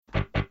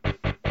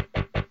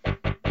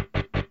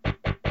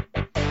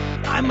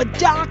I'm a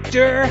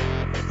doctor,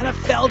 and I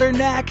felled her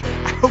neck.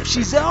 I hope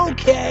she's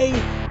okay,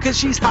 'cause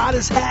she's hot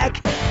as heck.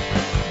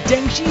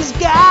 Dang, she's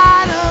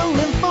got a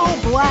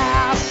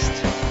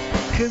lymphoblast,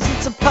 'cause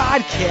it's a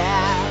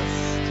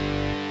podcast.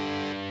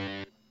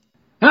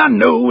 I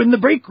know in the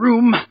break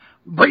room,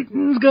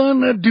 Brayton's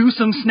gonna do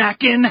some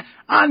snacking.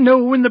 I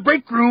know in the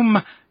break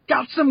room,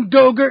 got some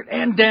Go-Gurt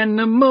and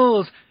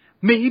Danimals.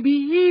 Maybe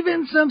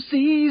even some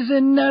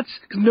seasoned nuts,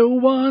 'cause no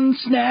one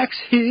snacks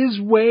his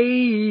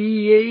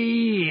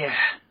way.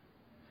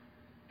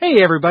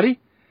 Hey everybody,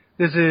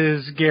 this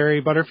is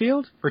Gary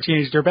Butterfield for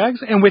Teenage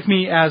Dirtbags, and with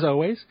me, as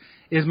always,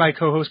 is my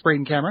co-host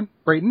Brayton Cameron.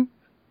 Brayton,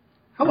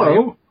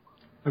 hello.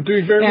 I'm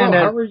doing very well.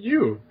 How are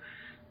you?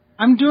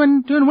 I'm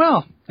doing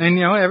well. And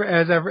you know,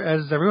 as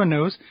everyone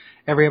knows,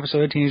 every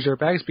episode of Teenage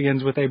Dirtbags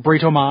begins with a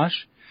Brayt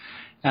homage.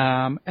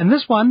 And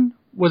this one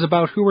was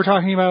about who we're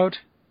talking about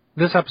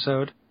this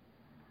episode.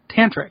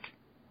 Tantric,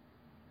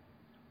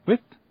 with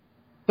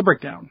the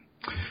breakdown.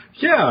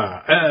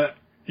 Yeah,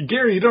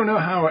 Gary, you don't know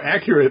how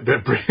accurate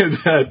that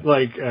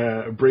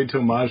Brayt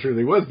homage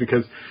really was,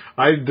 because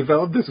I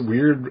developed this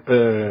weird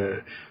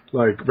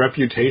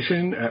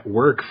reputation at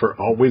work for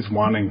always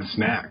wanting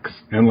snacks,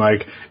 and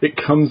it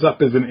comes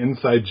up as an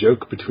inside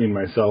joke between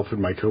myself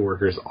and my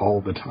coworkers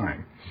all the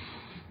time.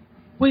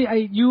 Wait,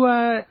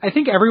 I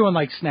think everyone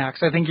likes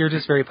snacks. I think you're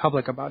just very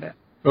public about it.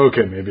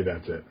 Okay, maybe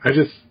that's it. I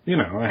just,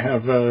 I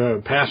have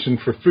a passion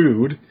for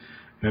food,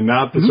 and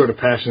not the sort of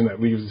passion that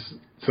leaves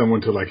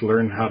someone to,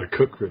 learn how to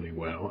cook really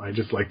well. I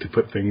just like to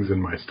put things in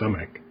my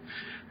stomach.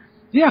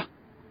 Yeah,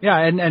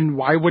 and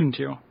why wouldn't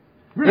you?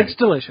 Right. It's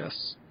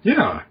delicious.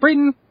 Yeah.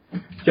 Brayton,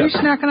 are you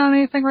snacking on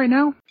anything right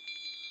now?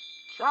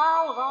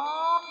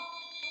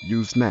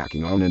 You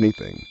snacking on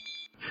anything?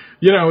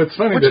 It's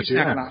funny what that you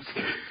ask.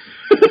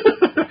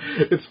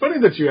 It's funny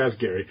that you ask,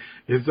 Gary,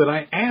 is that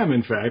I am,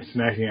 in fact,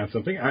 snacking on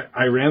something.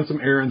 I ran some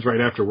errands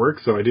right after work,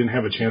 so I didn't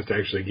have a chance to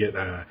actually get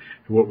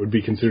what would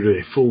be considered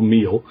a full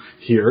meal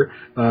here.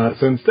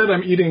 So instead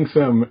I'm eating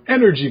some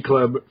Energy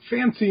Club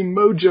Fancy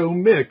Mojo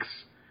Mix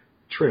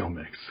Trail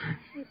Mix.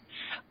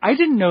 I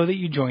didn't know that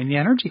you joined the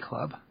Energy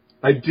Club.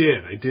 I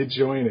did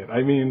join it.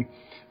 I mean,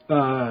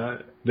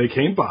 they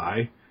came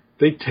by,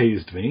 they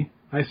tased me.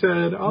 I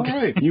said, all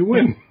right, you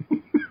win.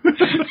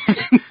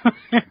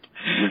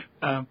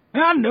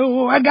 I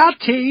know I got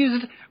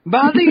tased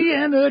by the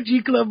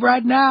Energy Club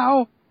right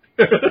now.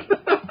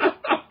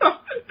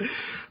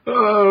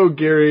 Oh,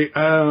 Gary,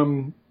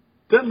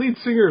 that lead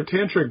singer of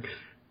Tantric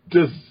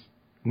does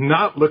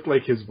not look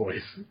like his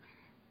voice.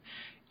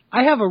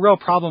 I have a real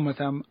problem with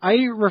him.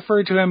 I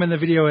refer to him in the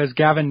video as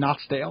Gavin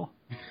Knottsdale.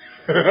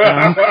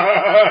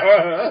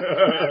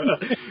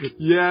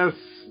 Yes,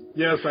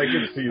 I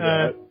can see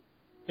that.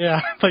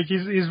 Yeah,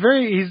 he's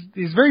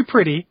very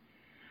pretty.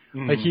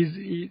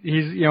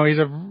 He's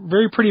a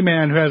very pretty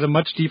man who has a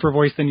much deeper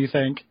voice than you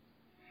think,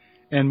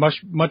 and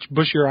much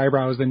bushier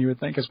eyebrows than you would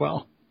think as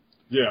well.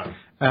 Yeah.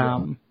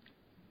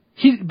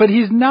 But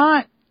he's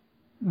not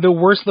the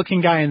worst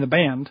looking guy in the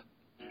band.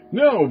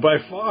 No, by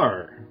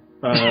far.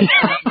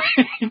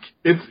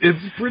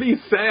 It's pretty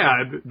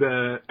sad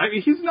that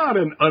he's not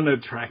an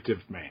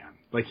unattractive man.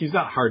 He's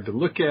not hard to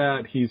look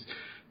at. He's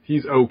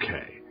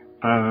okay.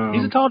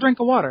 He's a tall drink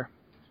of water.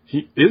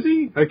 Is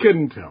he? I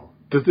couldn't tell.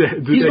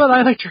 He's what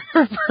I like to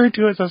refer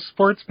to as a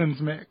sportsman's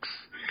mix.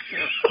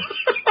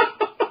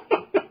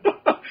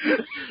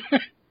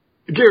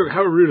 Gary,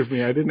 how rude of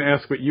me. I didn't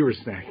ask what you were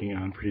snacking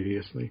on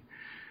previously.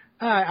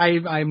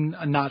 I'm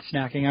not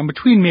snacking. I'm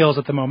between meals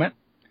at the moment.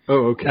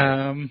 Oh, okay.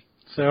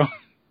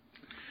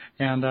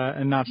 And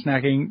not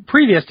snacking.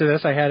 Previous to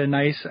this, I had a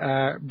nice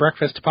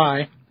breakfast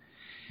pie.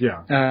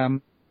 Yeah.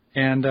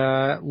 And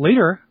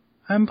later,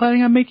 I'm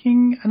planning on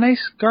making a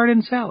nice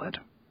garden salad.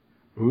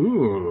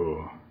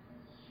 Ooh.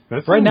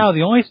 Right now,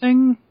 the only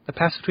thing that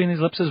passes between these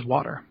lips is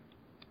water.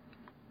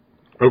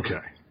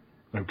 Okay.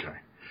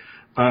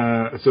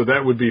 So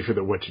that would be for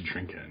the what you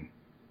drinking.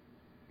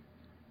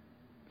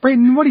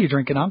 Brayton, what are you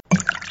drinking on?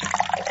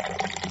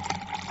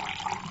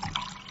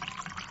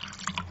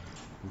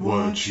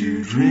 What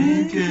you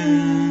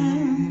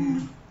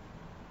drinking?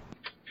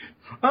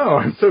 Oh,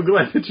 I'm so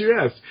glad that you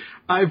asked.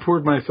 I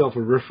poured myself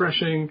a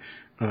refreshing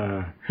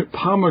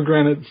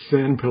pomegranate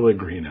San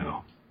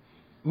Pellegrino.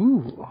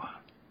 Ooh.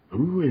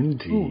 Ooh,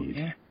 indeed. Ooh,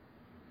 yeah.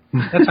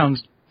 That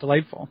sounds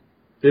delightful.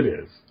 It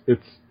is.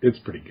 It's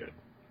pretty good.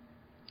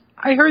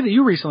 I heard that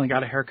you recently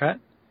got a haircut.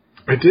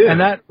 I did.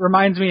 And that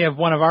reminds me of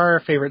one of our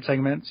favorite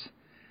segments,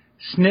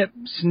 Snip,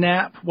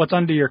 Snap, What's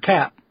Under Your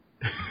Cap?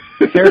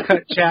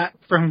 Haircut chat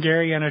from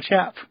Gary and a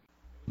chap.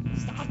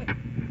 Stop it.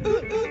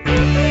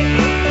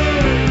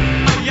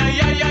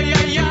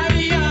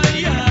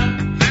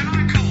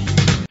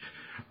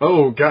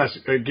 Oh, gosh,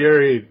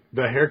 Gary,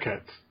 the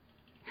haircuts.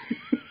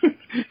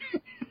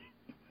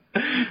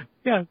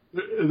 Yeah.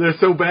 They're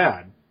so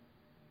bad.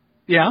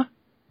 Yeah?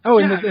 Oh,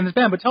 yeah. In this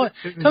band. But tell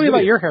me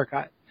about your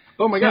haircut.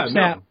 Oh, my God,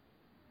 Snap. no.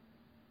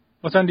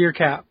 What's under your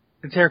cap?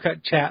 It's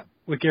haircut chat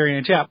with Gary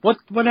and a chap. What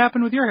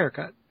happened with your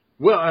haircut?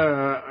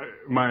 Well,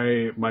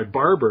 my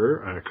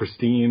barber,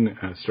 Christine,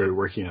 started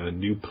working at a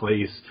new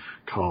place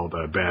called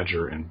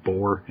Badger and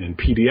Boar in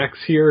PDX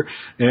here,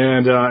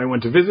 and I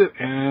went to visit,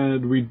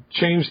 and we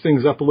changed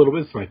things up a little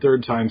bit. It's my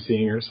third time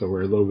seeing her, so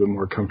we're a little bit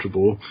more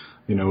comfortable,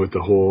 with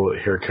the whole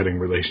haircutting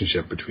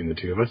relationship between the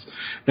two of us.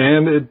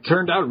 And it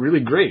turned out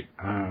really great.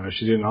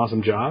 She did an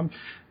awesome job,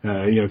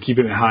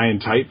 keeping it high and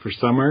tight for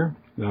summer.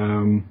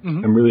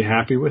 I'm really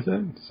happy with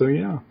it. So,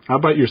 yeah. How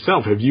about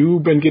yourself? Have you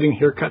been getting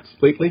haircuts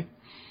lately?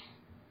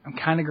 I'm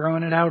kind of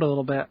growing it out a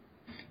little bit.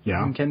 Yeah.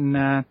 I'm getting,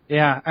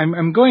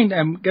 I'm going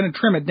to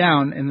trim it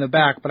down in the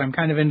back, but I'm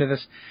kind of into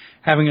this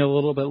having it a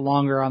little bit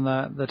longer on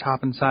the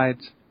top and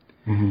sides.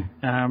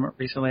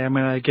 Recently, I'm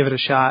going to give it a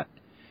shot.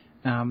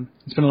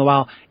 It's been a little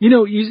while.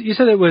 You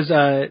said it was,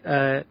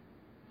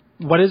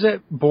 what is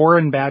it? Boar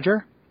and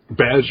Badger?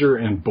 Badger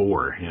and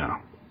Boar,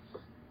 yeah.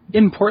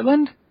 In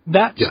Portland?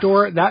 That Yes.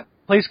 store, that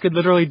place could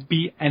literally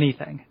be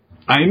anything.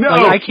 I know.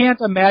 Like, I can't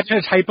imagine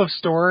a type of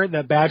store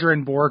that Badger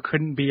and Boar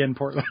couldn't be in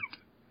Portland.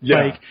 Yeah.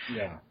 Like,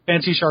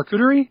 fancy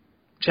charcuterie?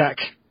 Check.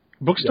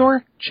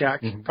 Bookstore?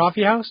 Check.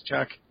 Coffee house?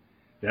 Check.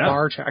 Yeah.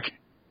 Bar? Check.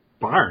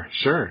 Bar,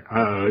 sure.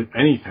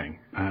 Anything.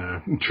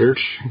 Church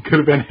could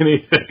have been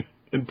anything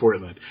in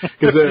Portland.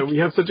 Because we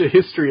have such a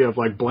history of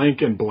like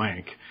blank and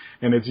blank.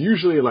 And it's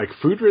usually like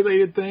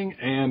food-related thing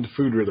and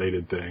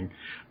food-related thing.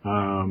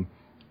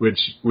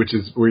 Which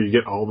is where you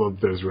get all of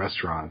those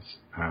restaurants.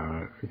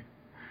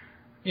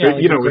 Yeah,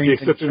 like with the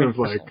exception of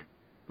like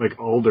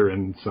Alder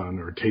and Son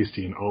or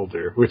Tasty and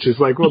Alder, which is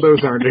like, well,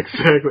 those aren't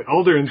exactly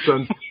Alder and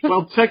Son.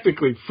 Well,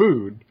 technically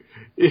food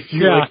if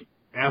you like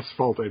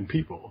asphalt and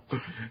people.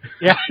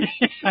 Yeah.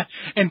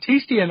 And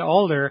Tasty and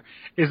Alder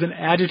is an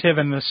adjective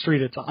in the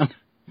street it's on.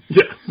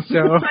 Yes.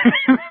 So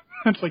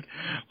it's like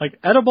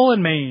edible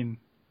in Maine.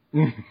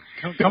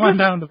 Come on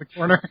down to the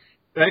corner.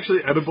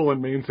 Actually, Edible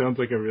in Maine sounds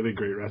like a really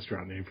great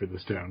restaurant name for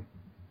this town.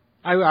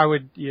 I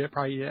would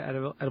probably eat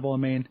edible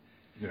in Maine.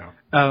 Yeah.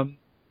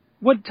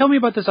 Tell me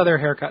about this other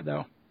haircut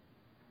though.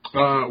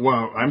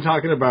 Well, I'm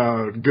talking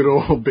about good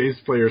old bass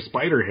player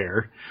Spider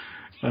Hair,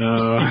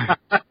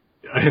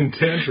 and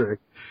Tantric,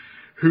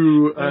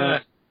 who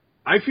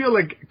I feel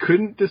like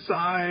couldn't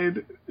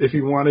decide if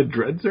he wanted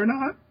dreads or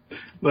not.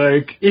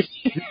 Like,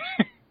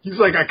 he's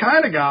like, I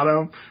kind of got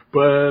them,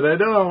 but I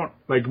don't.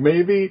 Like,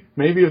 maybe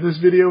if this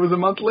video was a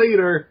month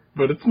later,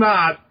 but it's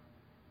not.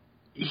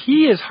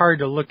 He is hard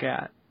to look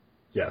at.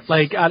 Yes.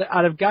 Like,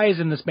 out of guys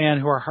in this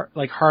band who are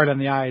hard on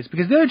the eyes,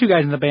 because the other two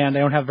guys in the band I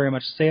don't have very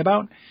much to say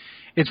about.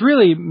 It's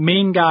really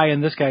main guy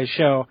and this guy's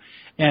show.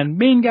 And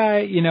main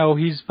guy,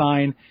 he's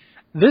fine.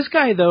 This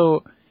guy,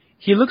 though,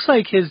 he looks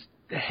like his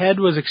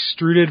head was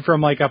extruded from,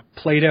 like, a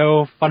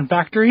Play-Doh fun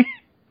factory.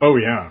 Oh,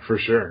 yeah, for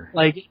sure.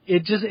 Like,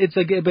 it's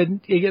like, but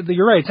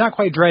you're right, it's not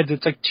quite dreads.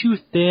 It's, like, too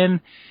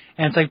thin,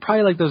 and it's, like,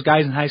 probably like those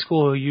guys in high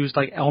school who used,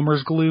 like,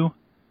 Elmer's glue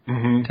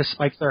to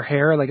spike their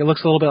hair. Like, it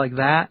looks a little bit like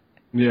that.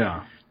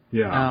 Yeah,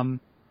 yeah.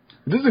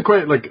 It doesn't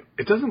quite, like,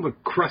 it doesn't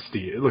look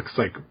crusty. It looks,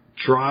 like,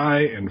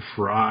 dry and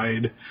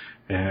fried,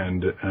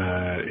 and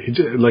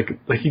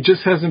he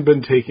just hasn't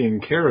been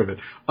taking care of it.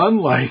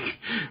 Unlike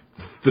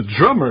the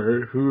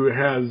drummer, who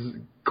has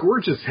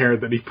gorgeous hair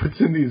that he puts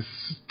in these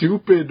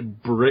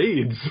stupid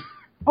braids.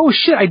 Oh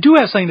shit, I do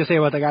have something to say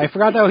about that guy. I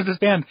forgot that was this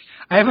band.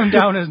 I have him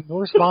down as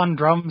Norse Von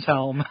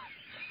Drumshelm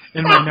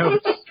in my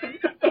notes.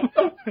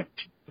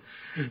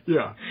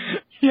 Yeah.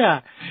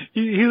 Yeah.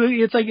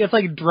 It's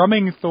like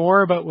drumming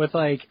Thor, but with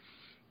like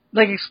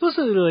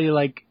explicitly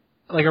like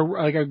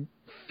a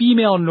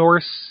female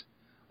Norse,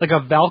 like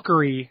a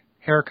Valkyrie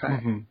haircut.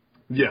 Mm-hmm.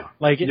 Yeah.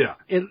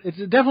 It's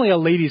definitely a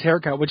lady's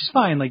haircut, which is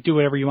fine. Like, do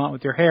whatever you want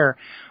with your hair.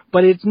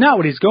 But it's not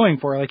what he's going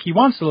for. Like, he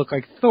wants to look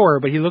like Thor,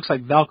 but he looks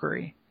like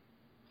Valkyrie.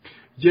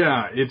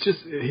 Yeah, it's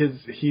just is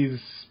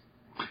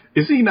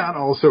he not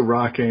also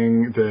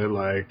rocking the,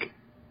 like,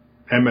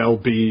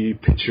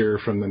 MLB pitcher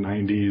from the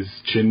 90s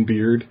chin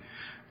beard?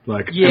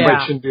 Like, yeah. And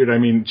by chin beard, I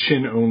mean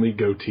chin-only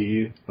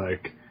goatee,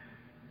 like...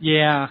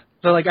 Yeah.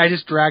 So, like, I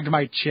just dragged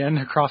my chin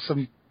across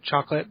some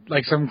chocolate,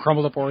 like some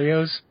crumbled up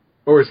Oreos.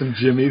 Or some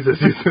Jimmies, as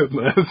you said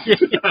last time.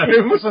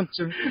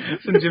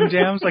 some Jim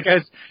Jams. Like, I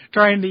was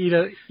trying to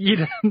eat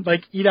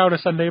out a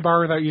sundae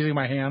bar without using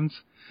my hands.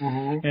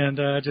 Mm-hmm. And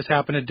just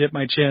happened to dip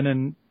my chin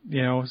in,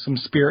 some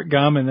Spirit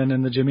gum and then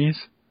in the Jimmies.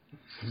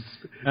 Just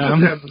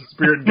have the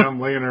Spirit gum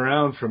laying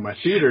around from my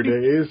theater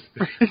days.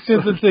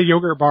 Since it's a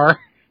yogurt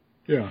bar.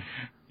 Yeah.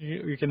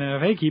 You can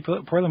have, hey, keep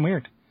Portland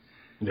weird.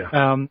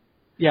 Yeah.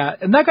 Yeah,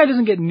 and that guy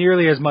doesn't get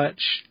nearly as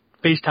much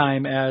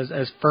FaceTime as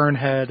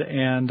Fernhead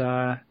and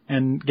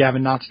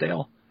Gavin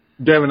Knottsdale.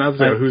 Gavin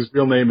Knottsdale, whose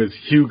real name is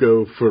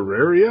Hugo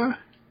Ferreria?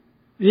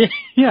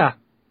 Yeah.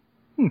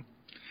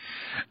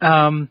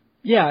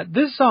 Yeah,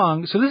 this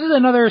song, so this is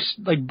another,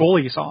 like,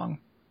 bully song.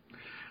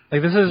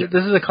 Like, this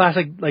is a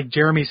classic, like,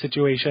 Jeremy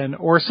situation,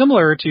 or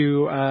similar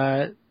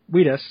to,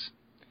 Wheatus,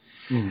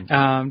 Teenage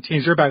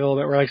Dirtbag a little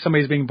bit, where, like,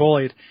 somebody's being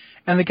bullied.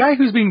 And the guy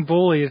who's being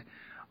bullied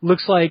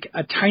looks like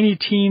a tiny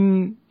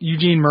teen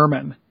Eugene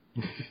Merman.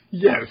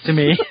 Yes. To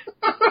me.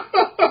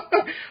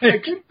 I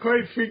couldn't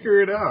quite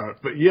figure it out,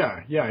 but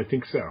yeah, I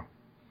think so.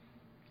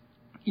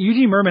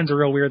 Eugene Merman's a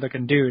real weird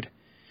looking dude.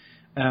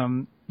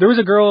 There was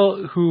a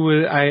girl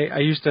who I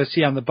used to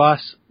see on the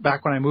bus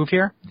back when I moved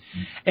here,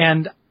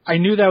 and I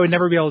knew that I would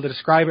never be able to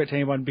describe it to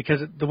anyone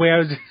because the way I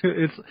was,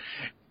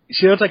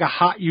 she looks like a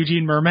hot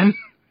Eugene Merman.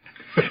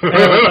 And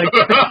I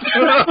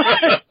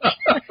was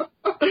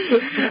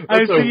I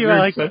was thinking about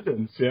like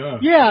sentence, yeah.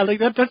 Yeah, like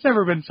that's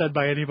never been said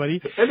by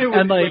anybody.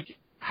 And like,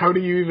 how do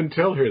you even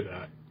tell her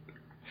that?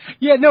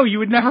 Yeah, no, you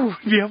would never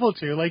be able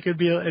to. Like it'd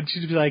be, and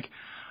she'd be like,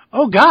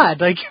 "Oh God,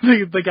 like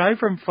the guy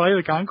from Flight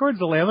of the Conchords,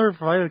 the landlord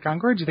from Flight of the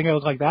Conchords. You think I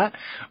look like that?"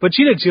 But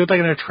she did. She looked like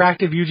an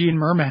attractive Eugene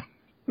Merman.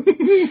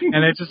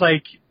 And it's just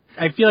like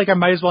I feel like I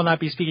might as well not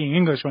be speaking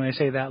English when I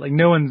say that. Like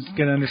no one's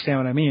gonna understand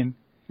what I mean.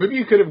 Maybe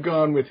you could have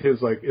gone with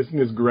his isn't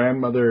his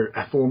grandmother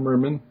Ethel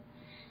Merman?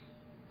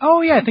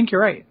 Oh yeah, I think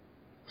you're right.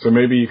 So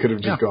maybe you could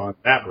have just gone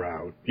that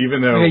route,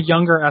 even though like a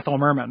younger Ethel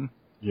Merman.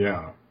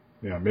 Yeah,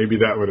 maybe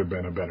that would have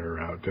been a better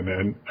route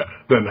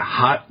than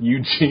hot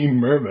Eugene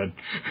Merman.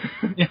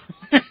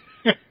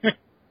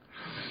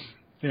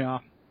 Yeah.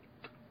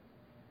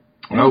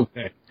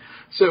 Okay.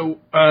 So,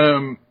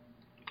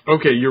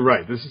 okay, you're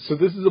right. This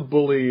is a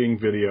bullying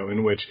video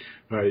in which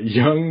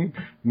young,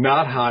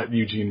 not hot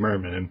Eugene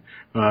Merman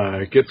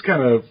gets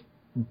kind of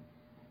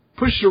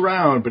pushed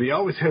around, but he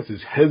always has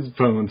his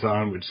headphones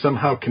on, which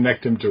somehow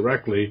connect him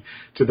directly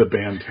to the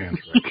band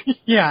Tantric.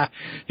 Yeah,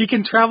 he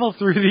can travel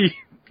through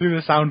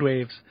the sound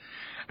waves.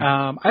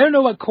 I don't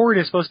know what cord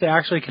is supposed to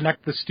actually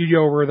connect the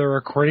studio where they're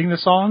recording the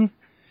song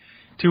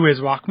to his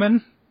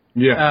Walkman.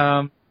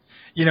 Yeah.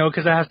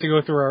 Because it has to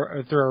go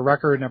through a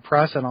record and a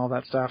press and all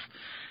that stuff.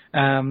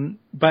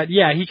 But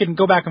yeah, he can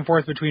go back and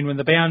forth between when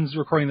the band's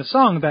recording the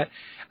song that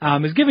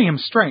is giving him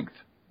strength,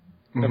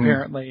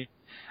 apparently,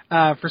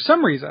 for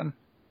some reason,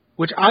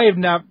 which I have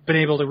not been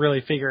able to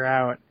really figure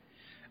out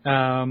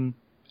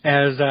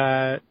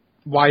as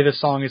why this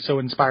song is so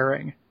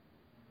inspiring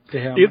to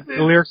him.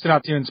 The lyrics are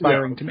not too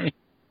inspiring to me.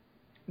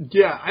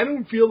 Yeah, I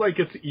don't feel like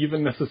it's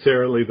even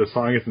necessarily the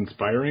song is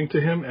inspiring to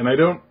him, and I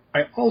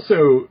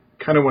also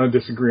kind of want to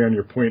disagree on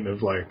your point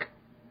of like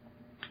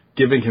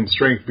giving him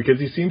strength, because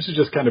he seems to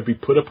just kind of be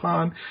put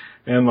upon,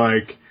 and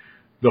like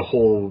the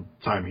whole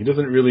time he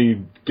doesn't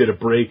really get a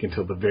break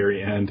until the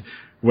very end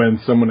when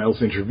someone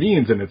else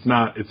intervenes, and it's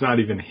not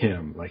even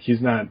him. Like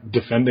he's not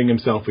defending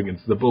himself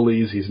against the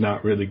bullies. He's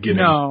not really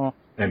getting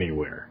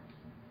anywhere.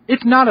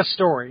 It's not a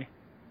story.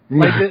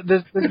 Like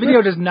this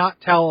video does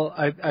not tell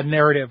a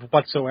narrative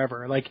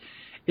whatsoever. Like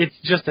it's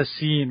just a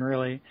scene,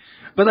 really.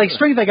 But like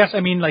strength, I guess.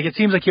 I mean, like it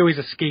seems like he always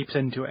escapes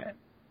into it,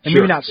 and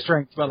maybe not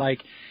strength, but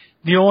like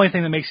the only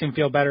thing that makes him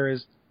feel better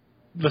is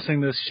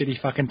listening to this shitty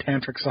fucking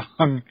Tantric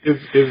song.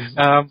 Is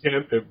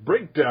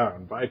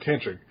Breakdown by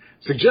Tantric,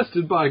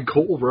 suggested by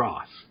Cole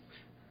Ross.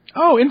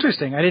 Oh,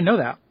 interesting. I didn't know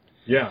that.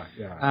 Yeah.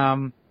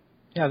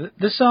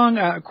 This song,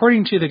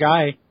 according to the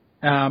guy,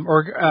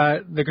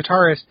 the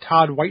guitarist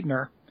Todd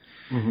Whitener,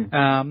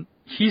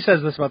 he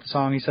says this about the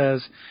song. He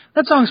says,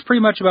 that song's pretty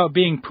much about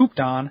being pooped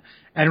on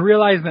and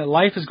realizing that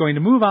life is going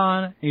to move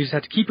on, and you just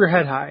have to keep your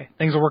head high.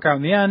 Things will work out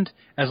in the end,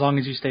 as long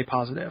as you stay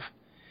positive.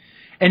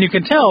 And you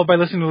can tell by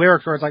listening to the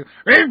lyrics where it's like,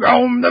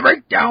 the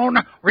breakdown,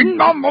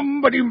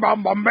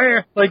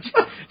 like,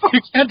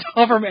 you can't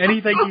tell from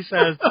anything he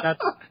says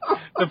that's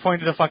the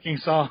point of the fucking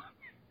song.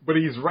 But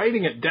he's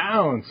writing it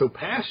down so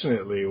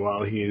passionately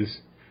while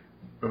he's,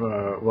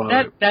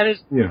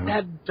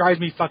 that drives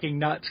me fucking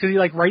nuts, because he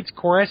like writes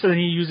chorus and then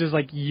he uses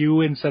like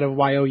you instead of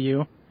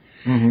YOU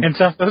and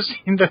stuff. Those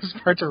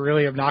parts are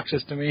really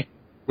obnoxious to me.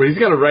 Well, he's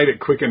got to write it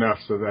quick enough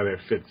so that it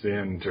fits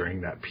in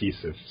during that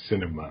piece of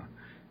cinema.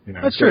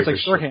 That's true. It's like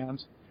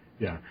shorthand.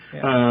 Yeah.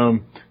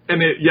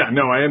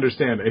 I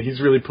understand. He's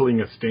really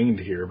pulling a Stained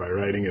here by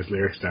writing his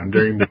lyrics down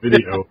during the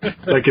video,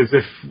 like as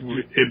if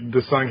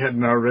the song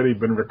hadn't already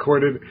been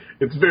recorded.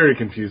 It's very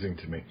confusing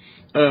to me.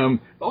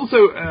 Also,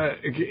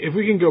 if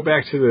we can go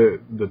back to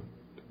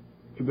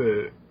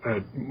the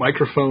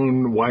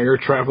microphone wire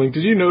traveling,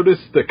 did you notice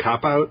the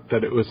cop-out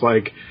that it was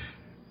like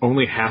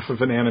only half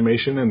of an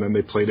animation and then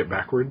they played it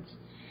backwards?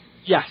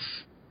 Yes.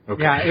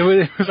 Okay. Yeah, it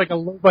was like a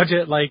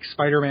low-budget like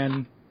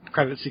Spider-Man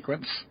credit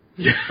sequence.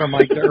 From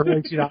like the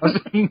early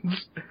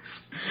 2000s.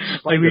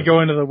 Like we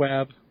go into the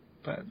web.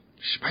 But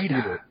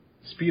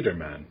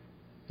Spider-Man.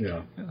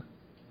 Yeah.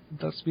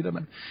 That's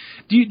Spider-Man.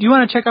 Do you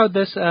want to check out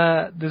this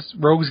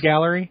Rogues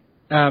Gallery?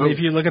 If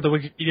you look at the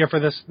Wikipedia for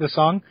this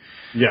song.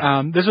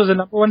 Yeah. This was a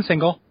 #1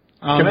 single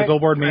on the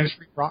Billboard Main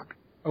Street Rock.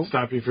 Oh.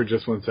 Stop you for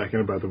just 1 second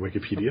about the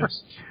Wikipedia.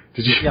 Yes.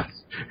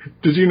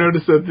 Did you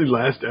notice that the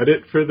last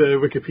edit for the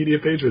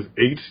Wikipedia page was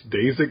 8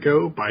 days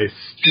ago by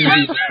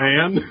Stevie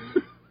Man?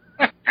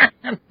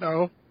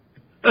 No.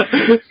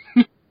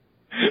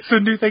 So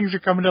new things are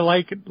coming to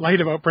light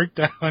about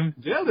Breakdown.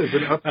 Yeah, there's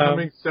an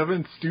upcoming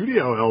 7th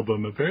studio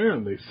album,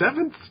 apparently.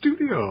 7th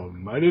studio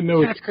album. I didn't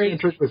know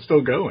Tantric was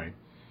still going.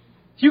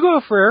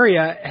 Hugo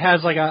Ferreira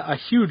has like a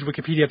huge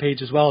Wikipedia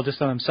page as well,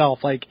 just on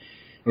himself. Like,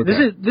 this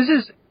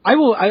is, I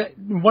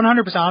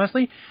 100%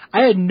 honestly,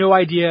 I had no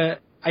idea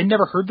I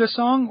never heard this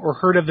song or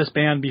heard of this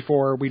band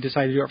before we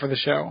decided to do it for the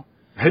show.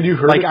 Had you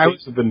heard Like, of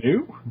Days of the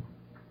New?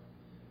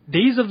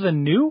 Days of the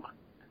New?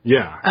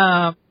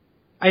 Yeah.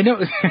 I know.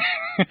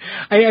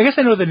 I guess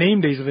I know the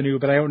name Days of the New,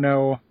 but I don't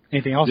know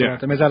anything else Yeah.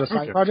 about them. Is that a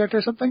side project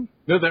or something?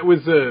 No, that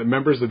was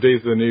members of Days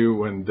of the New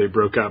when they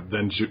broke up,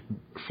 then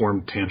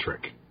formed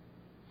Tantric.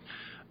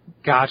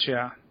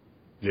 Gotcha.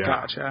 Yeah.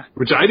 Gotcha.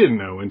 Which I didn't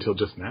know until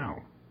just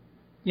now.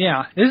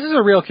 Yeah, this is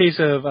a real case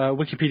of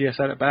Wikipedia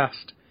said it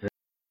best.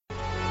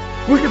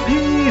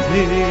 Wikipedia,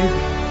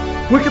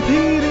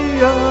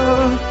 Wikipedia,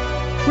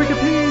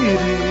 Wikipedia,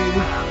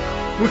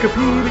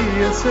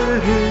 Wikipedia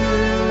said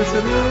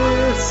it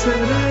best.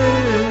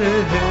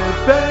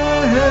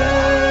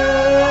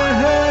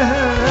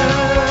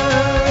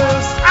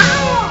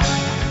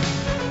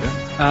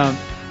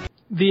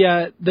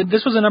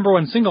 This was a number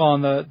one single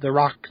on the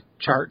rock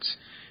charts,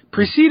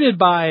 preceded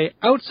by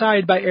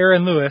Outside by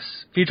Aaron Lewis,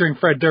 featuring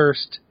Fred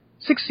Durst,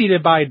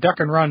 succeeded by Duck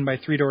and Run by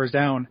Three Doors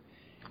Down.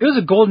 It was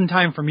a golden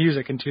time for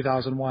music in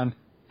 2001.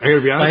 I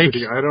gotta be honest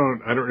with you, I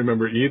don't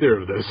remember either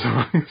of those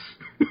songs.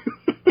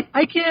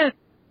 I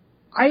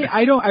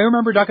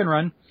remember Duck and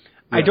Run.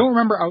 Yeah. I don't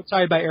remember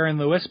Outside by Aaron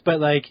Lewis, but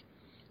like,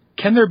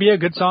 can there be a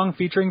good song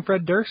featuring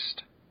Fred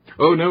Durst?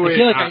 Oh, no, wait.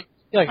 I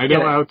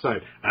know it.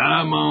 Outside.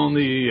 I'm on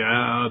the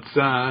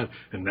outside,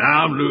 and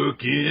I'm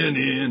looking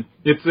in.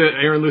 It's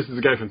Aaron Lewis is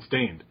the guy from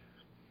Stained.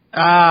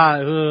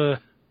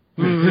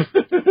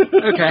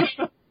 Okay.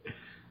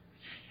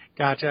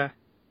 Gotcha.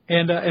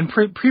 And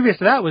previous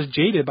to that was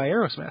Jaded by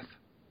Aerosmith.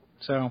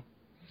 So,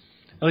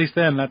 at least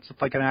then, that's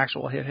like an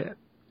actual hit.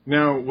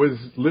 Now, was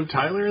Liv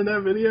Tyler in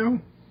that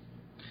video?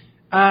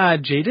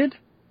 Jaded?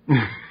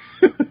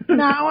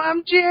 Now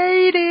I'm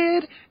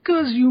jaded,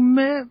 'cause you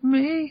met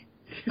me.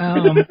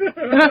 I'm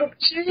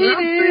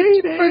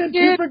jaded,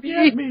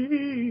 forget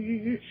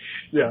me.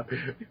 Yeah.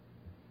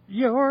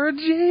 You're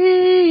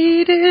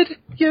jaded.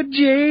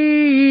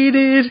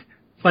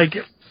 Like,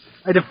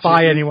 I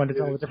defy anyone to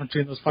tell the difference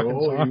between those fucking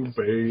songs.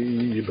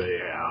 Baby.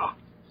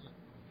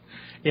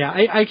 Yeah,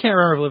 I can't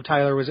remember if Liv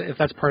Tyler if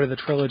that's part of the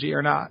trilogy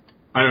or not.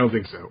 I don't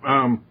think so.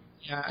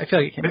 Yeah, I feel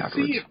like it came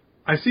afterwards.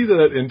 I see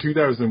that in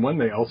 2001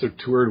 they also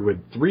toured with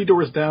Three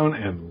Doors Down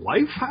and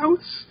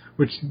Lifehouse,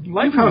 which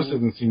Lifehouse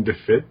doesn't seem to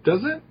fit,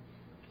 does it?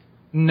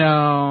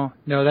 No,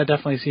 that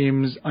definitely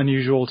seems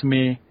unusual to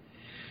me.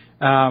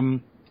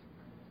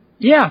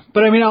 Yeah,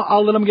 but I mean,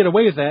 I'll let them get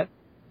away with it,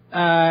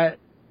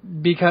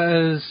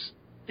 because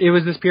it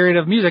was this period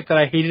of music that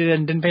I hated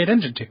and didn't pay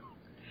attention to.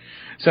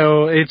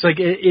 So it's like,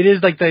 it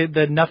is like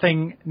the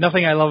nothing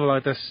I love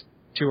about this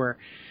tour.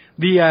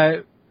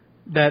 That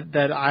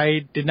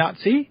I did not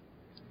see.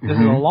 This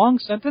is a long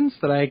sentence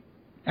that I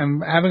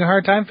am having a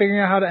hard time figuring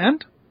out how to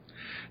end.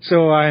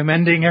 So I'm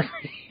ending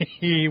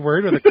every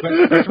word with a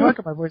question mark,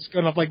 and my voice is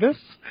going up like this.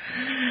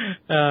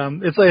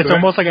 It's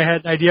almost like I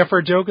had an idea for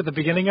a joke at the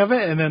beginning of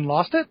it and then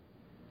lost it.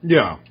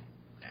 Yeah.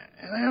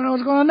 And I don't know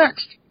what's going on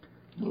next.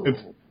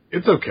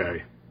 It's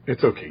okay.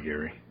 It's okay,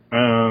 Gary.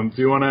 Do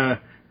you want to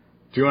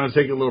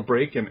take a little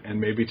break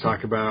and maybe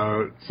talk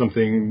about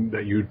something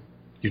that you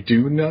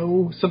do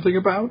know something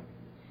about?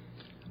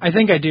 I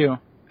think I do.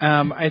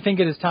 I think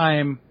it is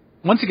time,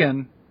 once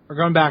again, we're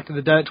going back to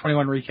the Dead at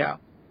 21 recap.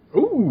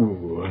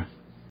 Ooh.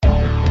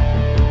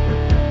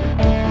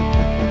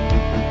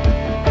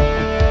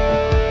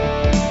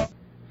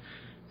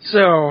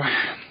 So,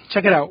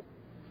 check it out.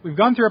 We've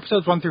gone through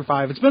episodes 1 through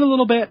 5. It's been a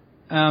little bit.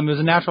 It was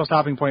a natural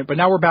stopping point, but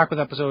now we're back with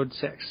episode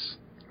 6.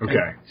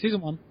 Okay.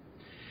 Season 1.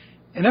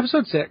 In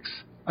episode 6,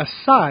 a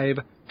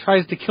Cybe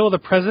tries to kill the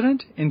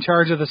president in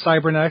charge of the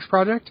Cybernetics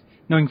Project,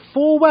 knowing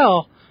full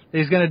well that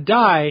he's going to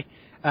die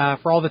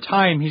for all the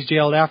time he's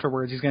jailed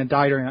afterwards. He's going to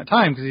die during that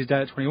time because he's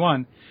dead at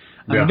 21.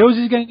 He knows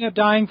he's going to end up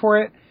dying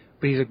for it,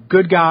 but he's a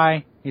good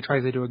guy. He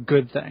tries to do a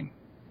good thing.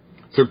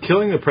 So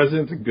killing the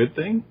president's a good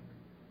thing?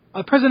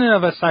 A president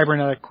of a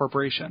cybernetic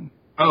corporation.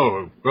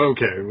 Oh,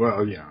 okay.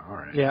 Well, yeah, all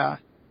right. Yeah.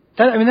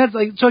 That's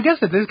like, so I guess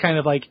that this is kind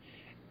of like,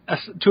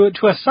 to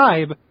a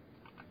Cybe,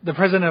 the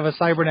president of a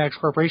cybernetics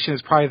corporation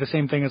is probably the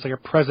same thing as like a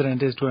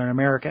president is to an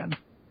American.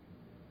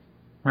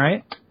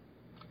 Right?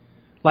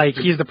 Like,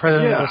 he's the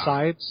president of the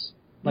Cybes.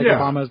 Like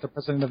Obama is the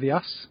president of the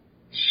us.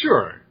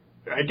 Sure.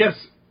 I guess,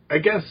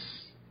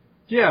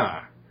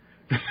 yeah.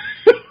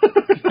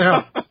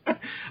 Yeah.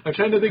 I'm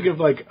trying to think of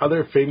like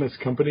other famous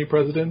company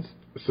presidents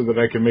so that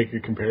I can make a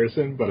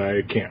comparison, but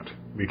I can't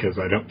because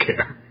I don't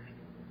care.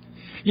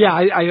 Yeah,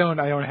 I don't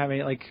have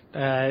any like, but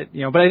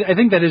I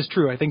think that is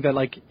true. I think that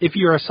like, if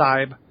you're a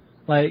Cybe,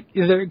 like,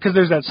 because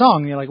there's that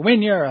song, you're like,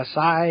 when you're a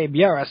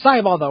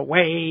Cybe all the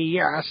way,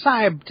 you're a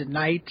Cybe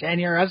tonight,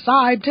 and you're a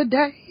Cybe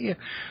today,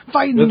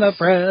 fighting the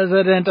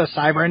president of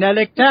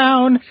Cybernetic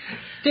Town.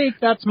 Take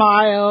that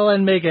smile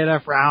and make it a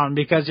frown,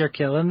 because you're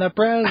killing the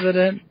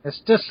president,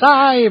 Mr.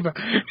 Cybe.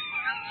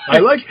 I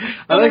like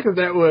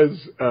that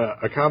was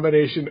a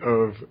combination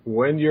of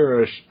when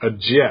you're a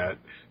jet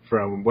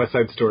from West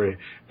Side Story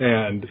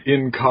and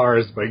In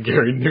Cars by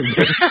Gary Newman.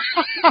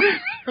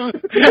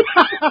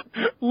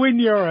 When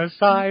you're a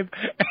cyb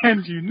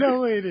and you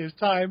know it is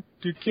time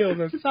to kill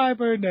the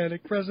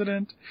cybernetic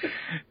president,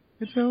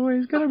 it's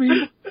always gonna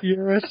be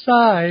you're a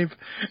cyb.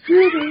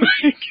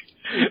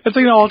 It's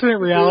like an alternate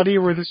reality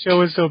where the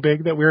show is so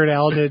big that Weird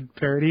Al did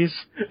parodies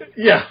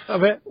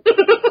of it.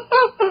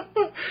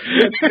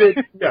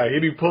 Yeah,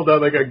 he pulled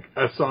out like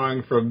a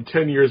song from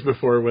 10 years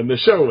before when the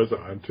show was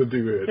on to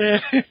do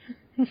it.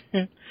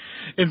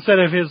 Instead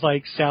of his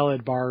like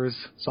salad bars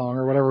song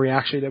or whatever he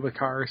actually did with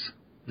Cars.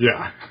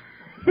 Yeah.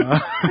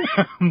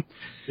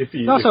 If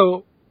he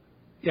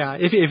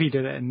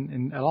did it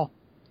in at all.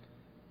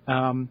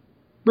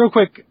 Real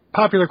quick,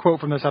 popular quote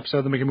from this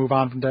episode, then we can move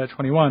on from Dead at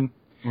 21.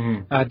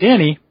 Mm-hmm.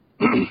 Danny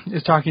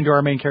is talking to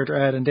our main character,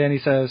 Ed, and Danny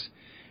says,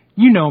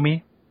 "You know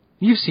me.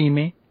 You've seen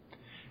me."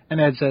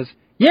 And Ed says,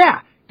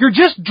 "Yeah, you're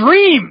just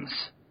dreams."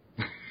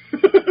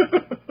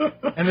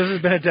 And this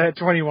has been a Dead at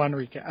 21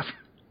 recap.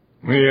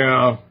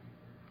 Yeah.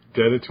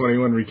 Dead at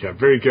 21 recap.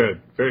 Very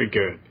good. Very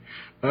good.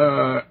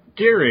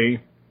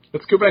 Gary,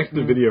 let's go back to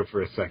the video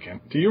for a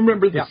second. Do you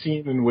remember the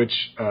scene in which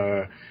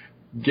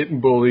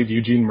getting bullied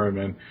Eugene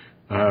Merman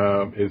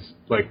is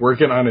like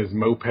working on his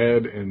moped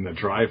in the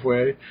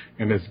driveway,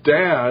 and his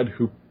dad,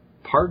 who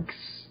parks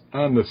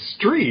on the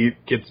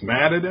street, gets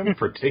mad at him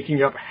for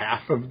taking up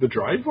half of the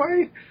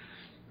driveway?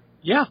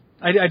 Yeah,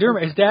 I do remember.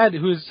 His dad,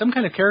 who's some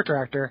kind of character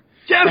actor,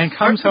 yes, and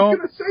comes home.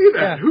 I was going to say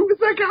that. Yeah. Who is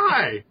that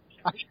guy?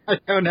 I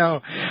don't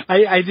know.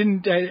 I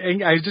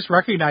just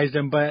recognized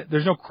him, but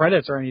there's no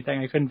credits or anything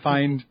I couldn't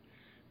find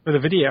for the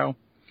video.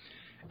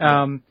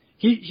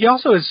 He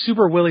also is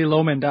super Willy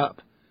Loman'd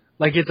up.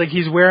 Like it's like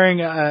he's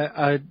wearing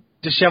a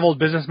disheveled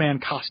businessman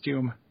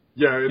costume.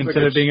 Yeah, it's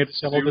instead like of being a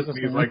disheveled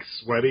businessman. He's like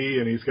sweaty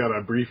and he's got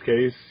a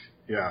briefcase.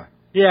 Yeah.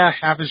 Yeah,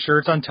 half his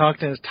shirt's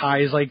untucked and his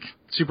tie is like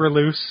super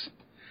loose.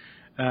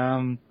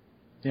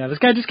 This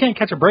guy just can't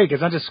catch a break.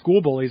 It's not just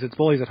school bullies, it's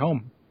bullies at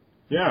home.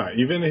 Yeah,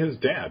 even his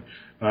dad.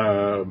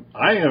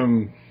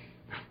 I'm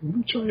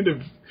trying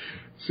to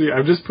see.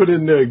 I've just put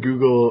in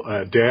Google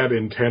dad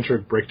in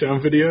tantric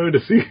breakdown video to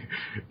see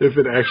if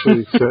it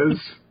actually says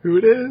who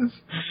it is.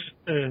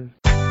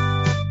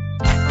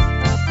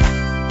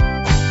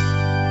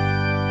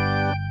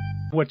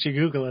 What you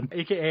Googling?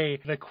 AKA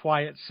the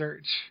quiet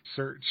search.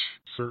 Search.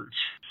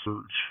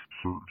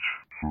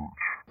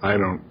 I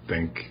don't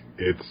think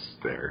it's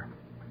there.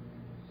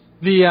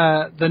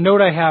 The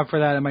note I have for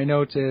that in my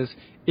notes is,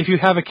 if you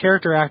have a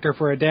character actor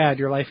for a dad,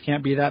 your life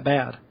can't be that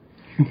bad.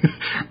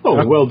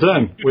 Oh, well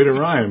done. Way to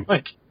rhyme.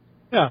 I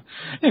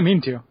didn't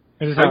mean to.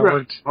 I just how it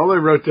worked. All I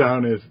wrote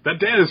down is, that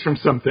dad is from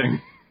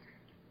something.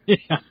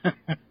 Yeah.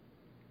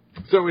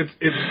 So it's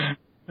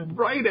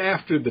right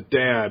after the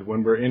dad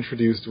when we're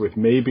introduced with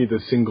maybe the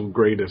single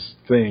greatest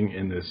thing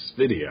in this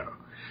video.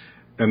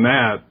 And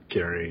that,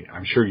 Gary,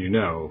 I'm sure you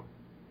know,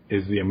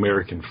 is the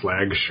American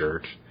flag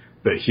shirt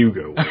that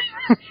Hugo wears.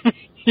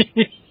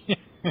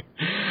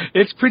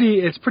 It's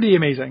pretty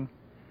amazing.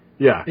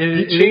 Yeah.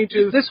 He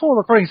changes this whole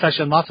recording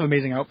session, lots of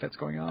amazing outfits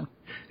going on.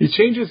 He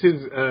changes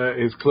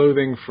his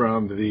clothing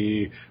from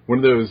one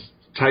of those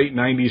tight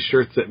 90s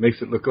shirts that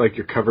makes it look like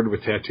you're covered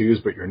with tattoos,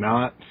 but you're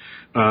not.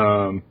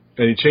 And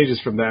he changes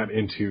from that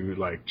into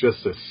like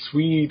just a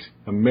sweet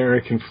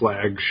American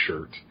flag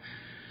shirt.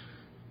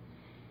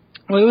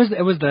 Well,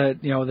 it was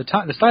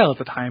the style at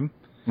the time.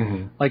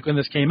 Mm-hmm. Like when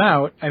this came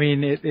out. I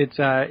mean,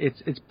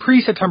 it's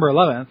pre-September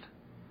 11th.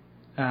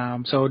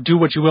 So do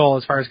what you will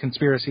as far as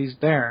conspiracies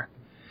there.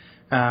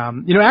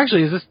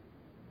 Actually,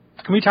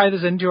 can we tie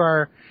this into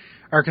our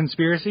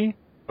conspiracy?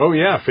 Oh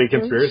yeah, fake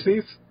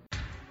conspiracies?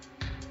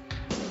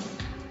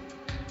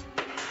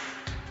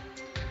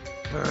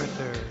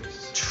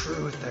 Earthers,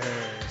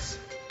 truthers.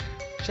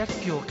 Jet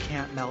fuel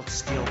can't melt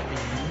steel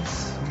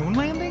beams. Moon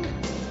landing?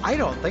 I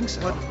don't think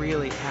so. What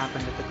really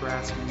happened at the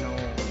grassy knoll?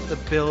 The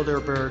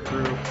Bilderberg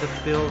Group, the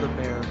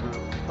Build-A-Bear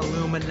Group,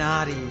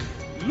 Illuminati.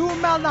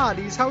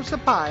 Illuminati's House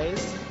of Pies.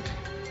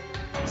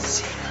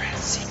 Secret.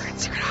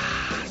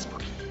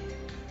 Spooky.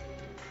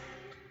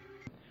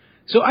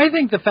 So I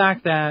think the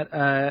fact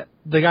that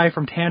the guy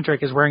from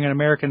Tantric is wearing an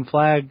American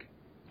flag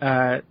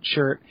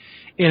shirt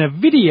in a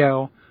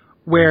video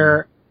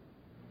where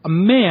a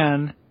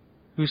man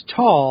who's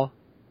tall,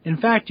 in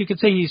fact, you could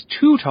say he's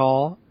too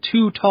tall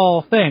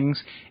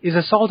things, is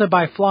assaulted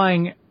by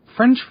flying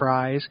French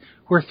fries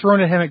who are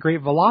thrown at him at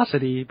great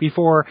velocity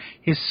before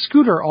his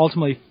scooter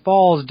ultimately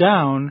falls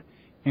down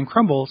and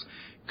crumbles,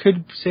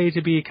 could say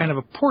to be kind of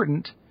a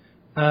portent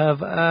of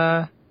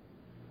that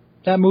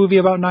movie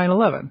about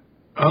 9/11.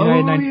 Oh,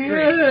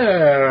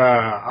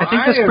 yeah. I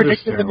think this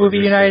predicted the movie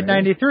United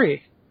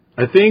 93.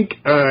 I think,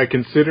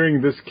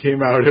 considering this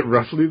came out at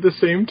roughly the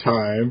same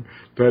time,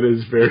 that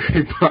is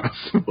very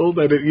possible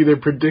that it either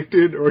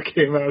predicted or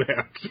came out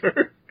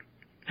after.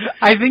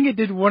 I think it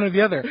did one or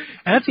the other. And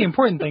that's the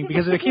important thing,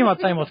 because if it came out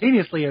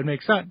simultaneously, it would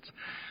make sense.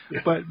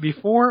 Yeah. But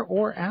before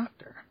or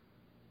after?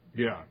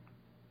 Yeah.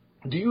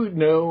 Do you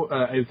know,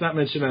 it's not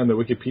mentioned on the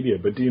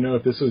Wikipedia, but do you know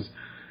if this was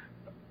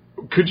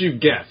could you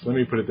guess? Let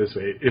me put it this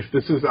way: if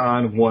this is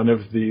on one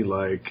of the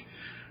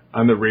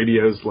on the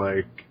radios,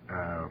 what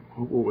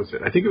was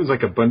it? I think it was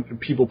like a bunch of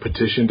people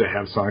petitioned to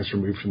have songs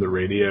removed from the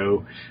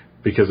radio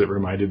because it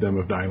reminded them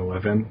of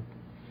 9/11.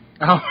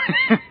 Oh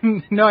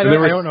no, I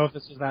don't know if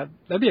this is that.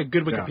 That'd be a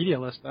good Wikipedia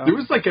list, though.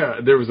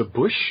 There was a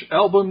Bush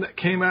album that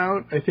came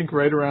out, I think,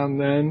 right around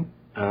then.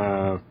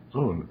 Let's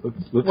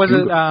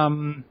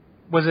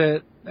was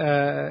it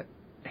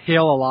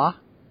Hail Allah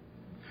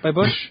by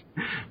Bush?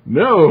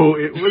 No,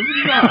 it was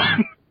not.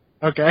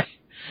 Okay.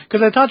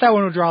 Because I thought that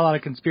one would draw a lot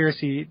of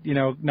conspiracy,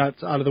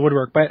 nuts out of the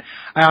woodwork. But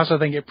I also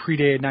think it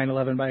predated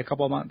 9/11 by a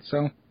couple of months.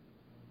 So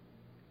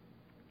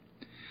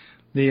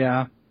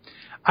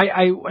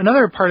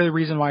another part of the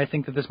reason why I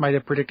think that this might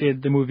have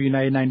predicted the movie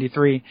United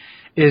 93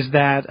 is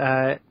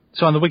that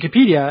so on the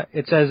Wikipedia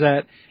it says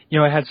that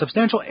it had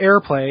substantial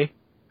airplane,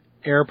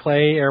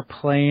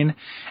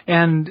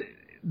 and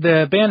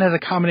the band has a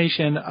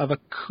combination of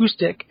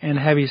acoustic and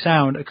heavy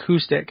sound.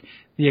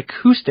 The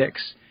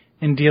acoustics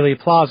in Dealey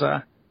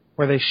Plaza,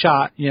 where they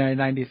shot United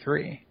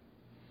 93.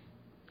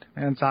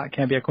 And it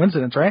can't be a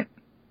coincidence, right?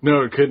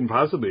 No, it couldn't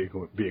possibly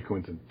be a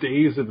coincidence.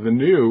 Days of the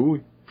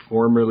New,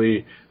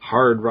 formerly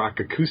hard rock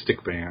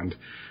acoustic band,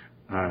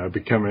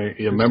 becoming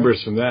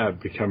members from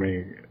that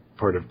becoming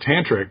part of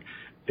Tantric,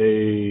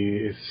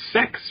 a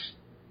sex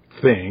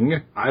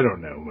thing. I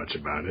don't know much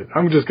about it.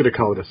 I'm just going to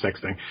call it a sex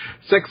thing.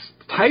 Sex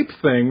type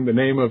thing, the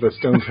name of a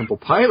Stone Temple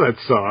Pilots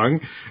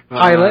song.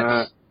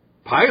 Pilots.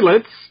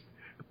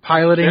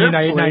 Piloting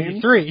United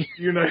 93.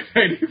 United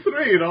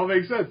 93. It all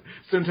makes sense.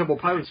 Stone Temple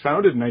Pilots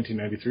founded in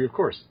 1993, of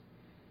course.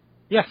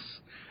 Yes.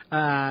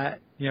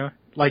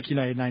 Like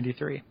United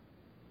 93.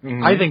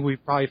 Mm-hmm. I think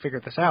we've probably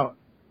figured this out.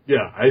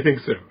 Yeah, I think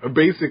so.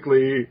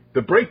 Basically,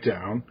 the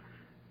breakdown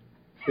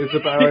is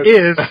about...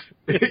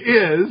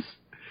 is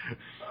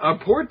a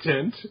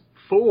portent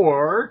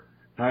for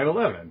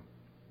 9/11.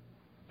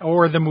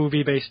 Or the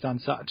movie based on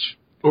such.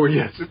 Or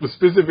yes, it was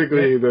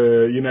specifically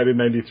the United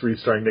 93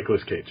 starring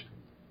Nicolas Cage.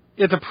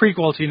 It's a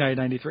prequel to United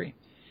 93.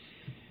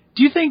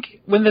 Do you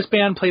think when this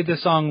band played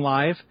this song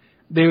live,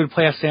 they would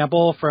play a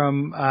sample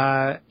from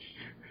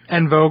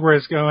En Vogue where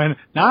it's going,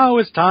 now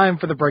it's time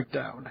for the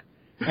breakdown?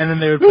 And then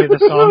they would play the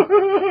song?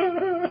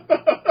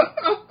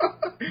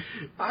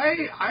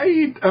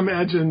 I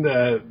imagine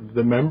that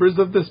the members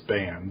of this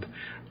band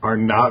are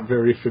not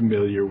very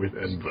familiar with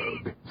En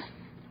Vogue.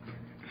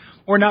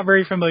 Or not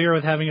very familiar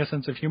with having a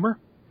sense of humor?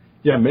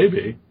 Yeah,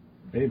 maybe.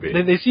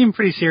 They seem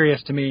pretty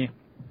serious to me.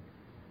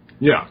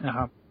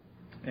 Yeah.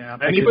 Yeah.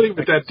 Anybody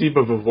with that deep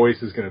of a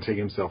voice is going to take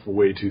himself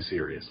way too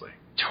seriously.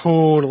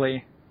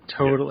 Totally. Yes,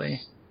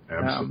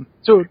 absolutely.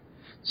 So,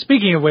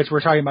 speaking of which,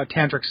 we're talking about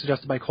Tantric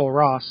suggested by Cole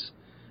Ross.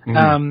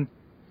 Mm-hmm.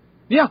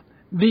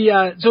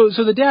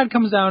 So the dad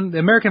comes down, the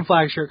American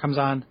flag shirt comes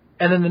on,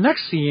 and then the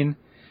next scene,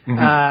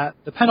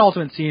 the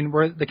penultimate scene,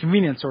 where the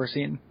convenience store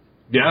scene.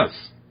 Yes.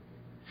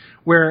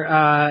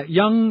 Where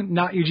young,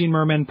 not Eugene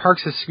Merman,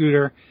 parks his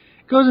scooter,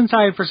 goes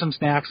inside for some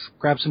snacks,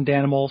 grabs some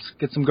Danimals,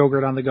 gets some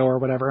Go-Gurt on the go or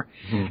whatever,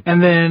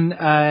 and then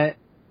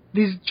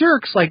these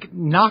jerks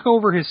knock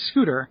over his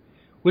scooter,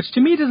 which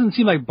to me doesn't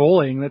seem like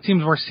bowling. That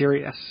seems more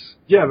serious.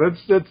 Yeah,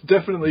 that's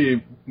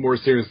definitely more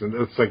serious than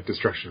that's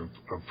destruction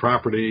of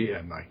property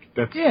and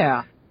that's.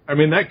 Yeah. I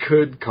mean, that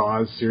could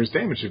cause serious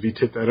damage. If he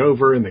tipped that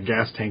over and the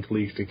gas tank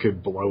leaked, it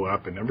could blow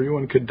up and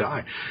everyone could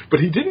die. But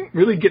he didn't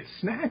really get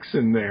snacks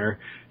in there.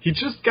 He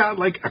just got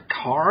a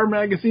car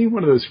magazine,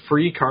 one of those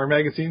free car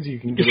magazines you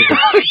can get at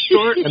the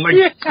store, and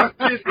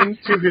tucked it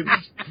into his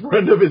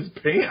front of his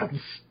pants.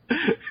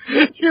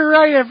 You're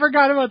right. I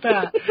forgot about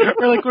that.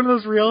 Or one of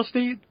those real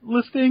estate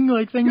listing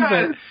things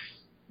that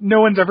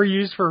no one's ever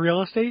used for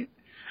real estate.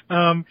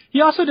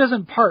 He also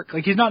doesn't park.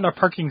 He's not in a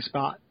parking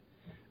spot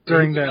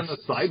during this. On the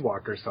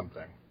sidewalk or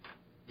something.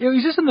 Yeah,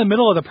 he's just in the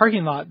middle of the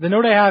parking lot. The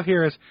note I have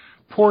here is,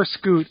 poor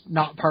Scoot,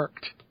 not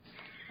parked.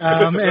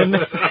 And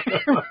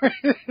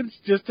it's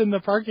just in the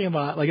parking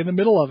lot, in the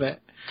middle of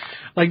it.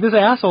 This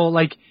asshole,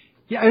 I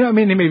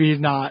mean, maybe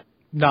he's not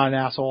an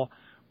asshole,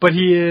 but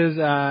he is,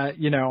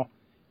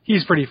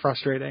 he's pretty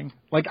frustrating.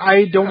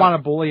 I don't want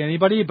to bully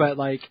anybody, but,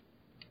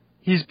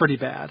 he's pretty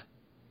bad.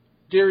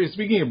 Gary,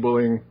 speaking of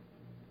bullying,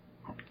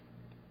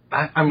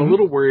 I'm a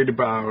little worried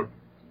about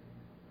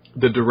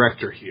the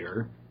director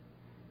here.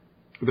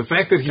 The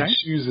fact that he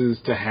chooses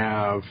to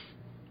have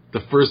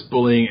the first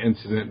bullying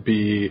incident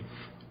be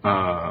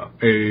a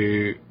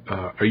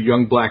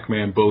young black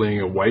man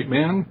bullying a white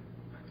man,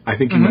 I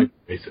think he might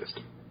be racist.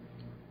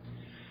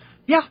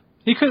 Yeah,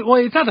 he could. Well,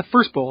 it's not the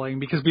first bullying,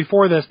 because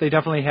before this, they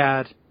definitely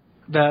had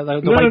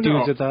the white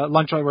dudes at the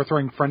lunch line were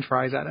throwing French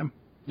fries at him.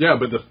 Yeah,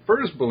 but the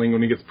first bullying,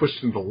 when he gets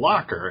pushed into the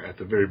locker at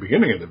the very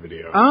beginning of the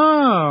video.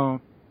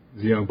 Oh.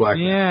 The young black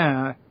man.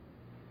 Yeah.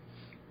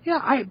 Yeah,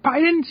 I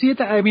didn't see it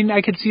that. I mean,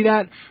 I could see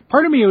that.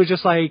 Part of me was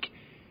just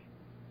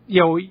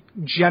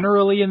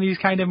generally in these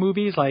kind of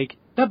movies,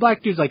 that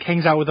black dude's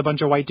hangs out with a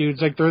bunch of white dudes,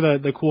 they're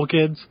the cool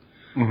kids.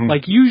 Mm-hmm.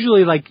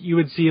 Usually, you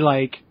would see,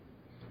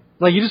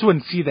 you just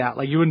wouldn't see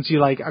that. You wouldn't see,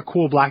 a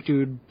cool black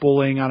dude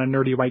bullying on a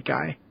nerdy white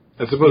guy.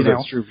 I suppose You know?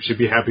 that's true. We should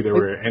be happy there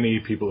were any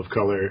people of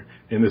color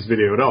in this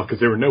video at all, because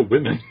there were no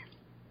women.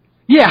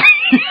 Yeah.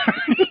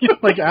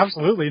 Like,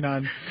 absolutely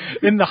none.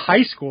 In the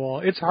high school,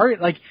 it's hard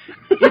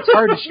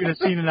to shoot a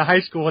scene in the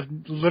high school with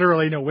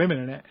literally no women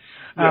in it.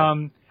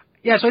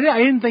 Yeah. So I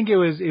didn't think it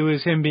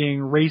was him being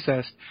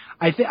racist.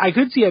 I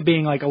could see it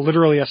being like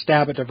literally a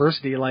stab at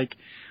diversity, like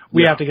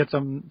we have to get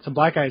some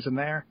black guys in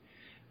there.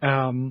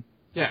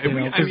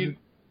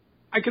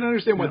 I can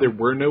understand why there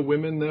were no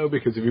women, though,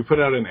 because if you put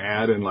out an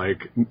ad in,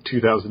 like,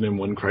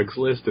 2001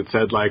 Craigslist that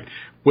said, like,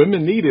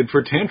 women needed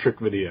for tantric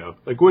video,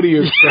 like, what do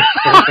you expect?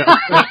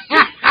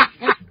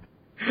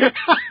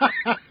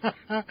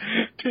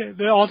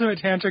 The ultimate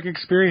tantric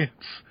experience.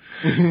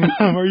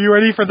 Are you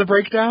ready for the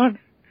breakdown?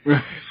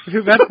 That's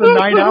the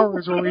 9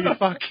 hours where we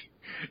fuck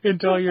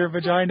until your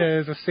vagina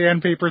is a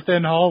sandpaper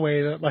thin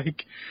hallway that,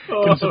 like,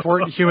 can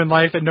support human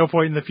life at no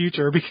point in the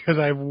future because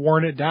I've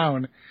worn it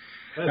down.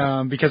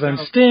 Because I'm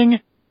Sting,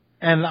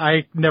 and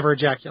I never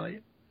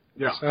ejaculate.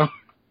 Yeah. So,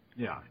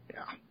 yeah.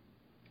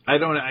 I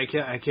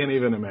can't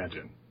even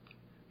imagine.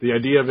 The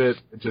idea of it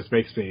just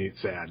makes me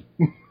sad.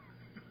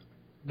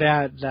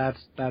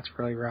 That's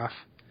really rough.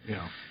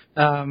 Yeah.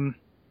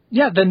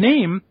 The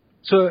name.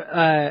 So,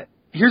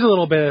 here's a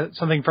little bit of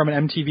something from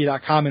an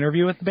MTV.com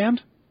interview with the band.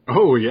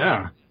 Oh,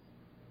 yeah.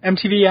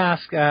 MTV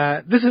asked,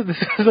 this is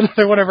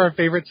another one of our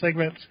favorite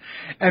segments.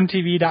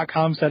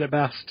 MTV.com said it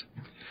best.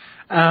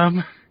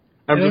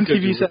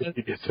 MTV said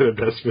it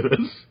best for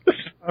this.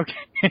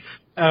 Okay.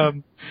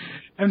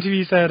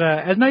 MTV said,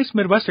 as nice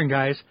Midwestern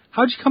guys,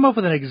 how'd you come up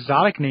with an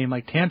exotic name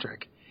like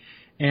Tantric?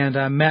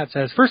 And Matt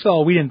says, first of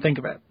all, we didn't think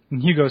of it.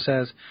 And Hugo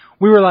says,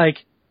 we were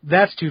like,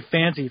 that's too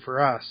fancy for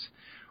us.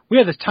 We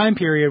had this time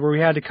period where we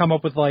had to come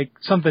up with like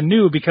something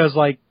new because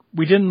like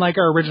we didn't like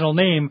our original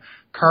name,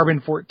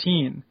 Carbon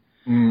 14.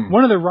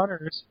 One of the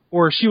runners,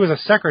 or she was a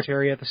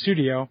secretary at the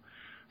studio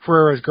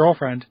for his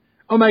girlfriend.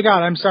 Oh my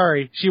God, I'm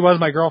sorry. She was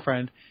my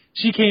girlfriend.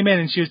 She came in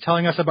and she was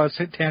telling us about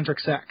tantric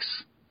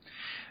sex.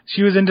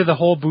 She was into the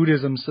whole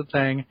Buddhism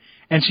thing,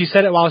 and she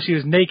said it while she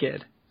was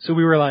naked. So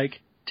we were like,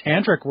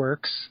 tantric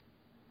works.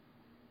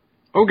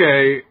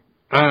 Okay,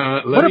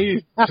 let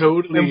me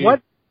totally... And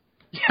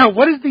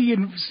what is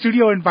the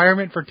studio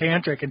environment for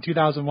tantric in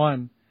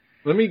 2001?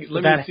 Let me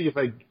see if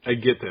I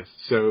get this.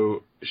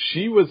 So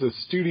she was a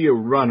studio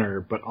runner,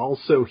 but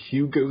also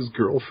Hugo's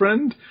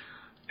girlfriend,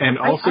 and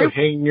also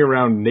hanging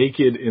around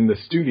naked in the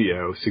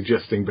studio,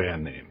 suggesting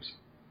band names.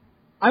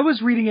 I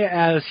was reading it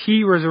as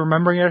he was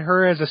remembering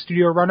her as a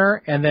studio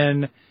runner, and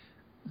then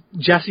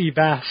Jesse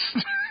Vest,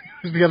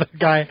 who's the other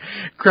guy,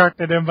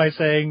 corrected him by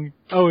saying,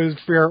 oh, it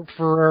was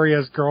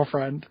Ferraria's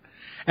girlfriend.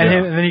 And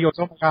then he goes,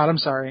 oh my God, I'm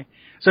sorry.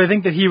 So I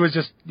think that he was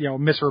just,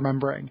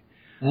 misremembering.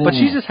 But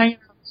she's just hanging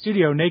out in the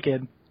studio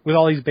naked with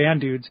all these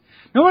band dudes.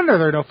 No wonder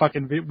there are no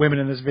fucking women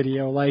in this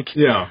video. Like,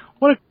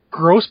 what a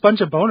gross bunch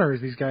of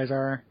boners these guys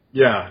are.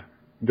 Yeah.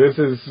 This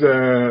is,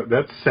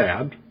 that's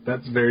sad.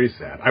 That's very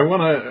sad. I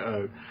want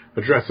to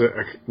address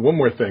one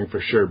more thing for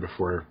sure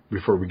before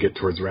we get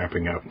towards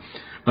wrapping up.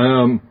 I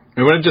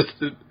want to just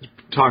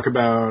talk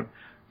about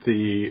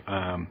the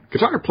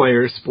guitar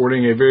players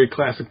sporting a very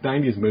classic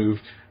 90s move,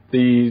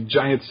 the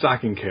giant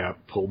stocking cap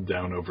pulled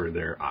down over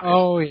their eyes.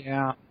 Oh,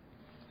 yeah.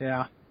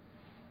 Yeah.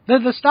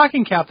 The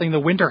stocking cap thing, the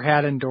winter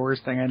hat indoors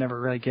thing, I never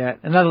really get.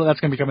 And that's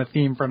going to become a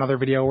theme for another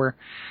video we're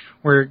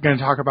going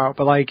to talk about.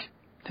 But, like,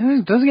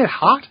 doesn't it get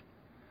hot?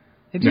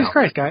 Jesus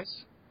Christ, guys.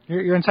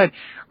 You're inside.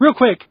 Real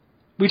quick,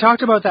 we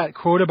talked about that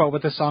quote about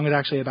what this song is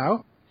actually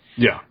about.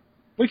 Yeah.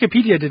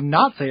 Wikipedia did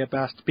not say it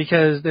best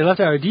because they left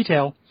out a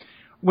detail.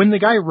 When the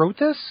guy wrote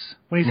this,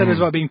 when he said it was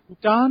about being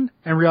pooped on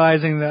and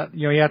realizing that,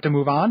 he had to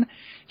move on,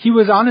 he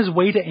was on his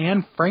way to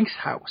Anne Frank's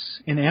house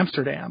in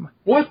Amsterdam.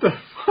 What the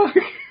fuck?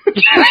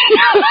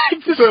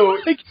 So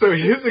his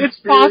experience... It's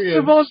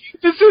possible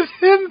this was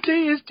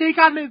his take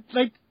on it,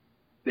 like,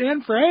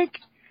 Anne Frank?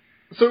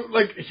 So,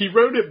 like, he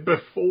wrote it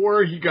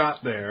before he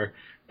got there,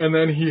 and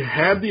then he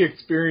had the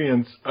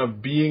experience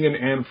of being in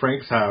Anne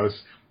Frank's house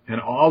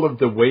and all of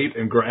the weight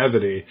and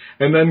gravity,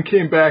 and then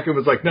came back and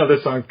was like, no,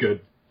 this song's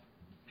good.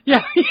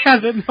 Yeah,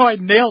 I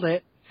nailed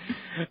it.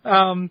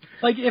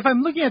 Like, if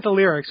I'm looking at the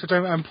lyrics, which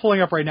I'm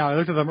pulling up right now, I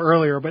looked at them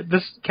earlier, but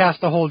this cast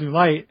a whole new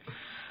light.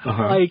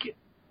 Like,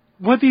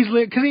 what these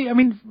lyrics,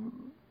 because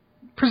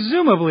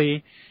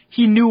presumably,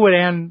 he knew what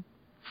Anne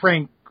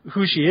Frank,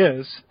 who she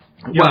is.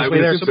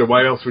 So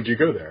why else would you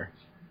go there?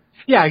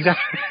 Yeah,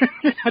 exactly.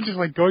 Not just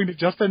like going to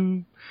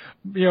Justin,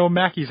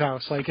 Mackey's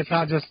house. Like, it's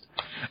not just,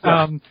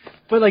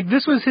 but like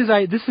this is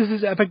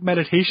his epic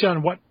meditation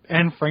on what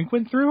Anne Frank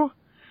went through.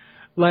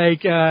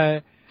 Like,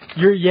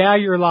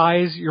 your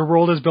lies, your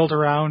world is built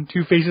around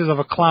two faces of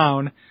a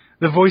clown.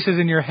 The voices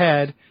in your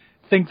head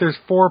think there's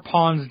 4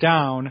 pawns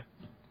down.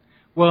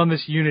 Well, in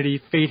this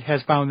unity, fate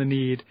has found the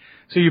need.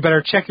 So you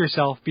better check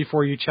yourself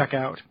before you check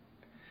out.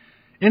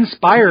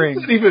 Inspiring.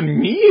 What does it even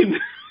mean?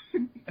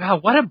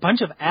 What a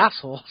bunch of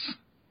assholes.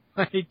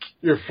 Like,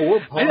 you're 4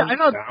 pawns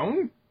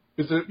down?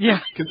 Is it? Yeah.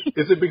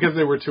 Is it because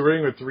they were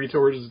touring with 3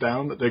 tours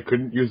down that they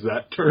couldn't use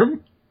that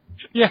term?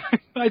 Yeah,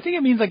 I think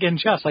it means like in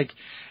chess, like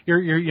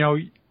you're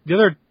the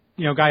other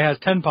guy has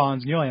 10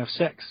 pawns and you only have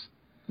 6.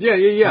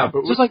 Yeah.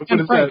 But just like what Anne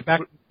is Frank that?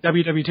 back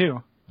in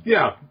WW2.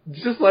 Yeah,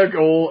 just like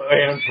old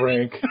Anne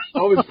Frank.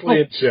 Always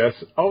playing chess.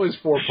 Always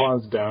 4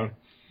 pawns down.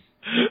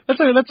 That's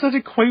such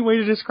a quaint way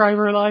to describe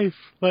her life.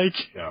 Like,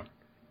 Yeah.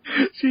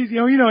 she's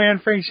Anne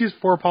Frank. She's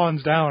 4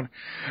 pawns down.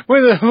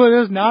 Well,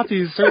 those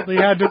Nazis certainly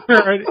had to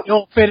wear an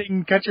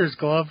ill-fitting catcher's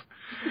glove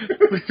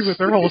with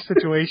their whole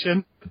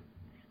situation.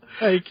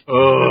 Like,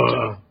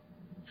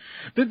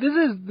 this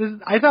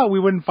is. I thought we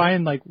wouldn't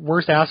find like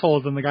worse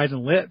assholes than the guys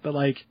in Lit, but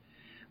like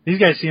these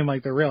guys seem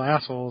like they're real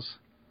assholes.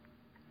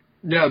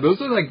 Yeah,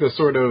 those are like the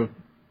sort of,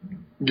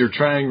 you're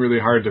trying really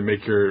hard to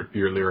make your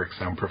lyrics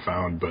sound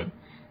profound, but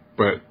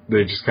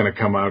they just kind of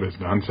come out as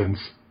nonsense.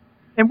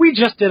 And we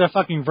just did a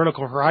fucking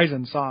Vertical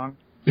Horizon song.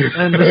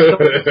 And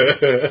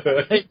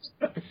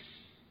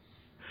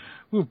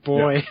oh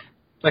boy. Yeah.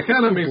 That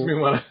kind of makes me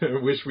want to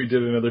wish we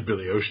did another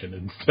Billy Ocean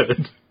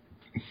instead.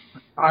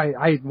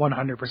 I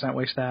 100%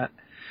 wish that.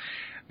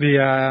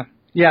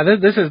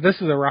 This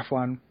is a rough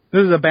one.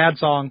 This is a bad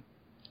song,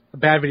 a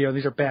bad video.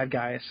 These are bad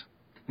guys.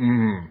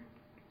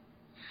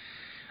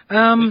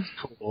 That's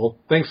cool.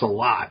 Thanks a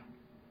lot.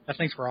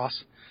 Thanks,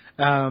 Ross.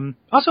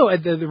 Also,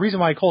 the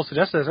reason why Cole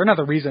suggested this, or not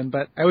the reason,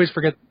 but I always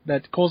forget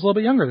that Cole's a little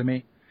bit younger than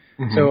me.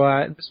 Mm-hmm. So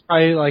this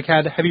probably like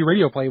had heavy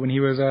radio play when he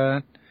was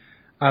a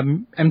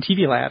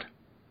MTV lad.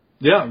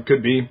 Yeah,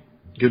 could be.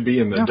 Could be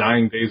in the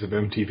dying days of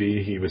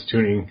MTV. He was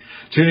tuning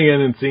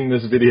in and seeing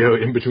this video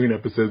in between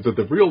episodes of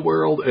The Real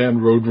World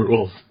and Road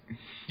Rules.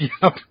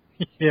 Yep.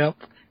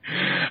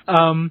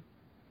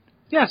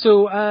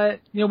 So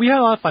we had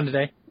a lot of fun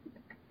today.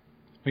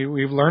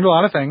 We've learned a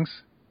lot of things.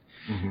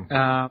 Mm-hmm.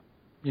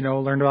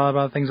 Learned a lot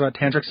about things about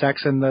tantric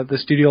sex and the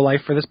studio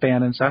life for this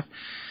band and stuff.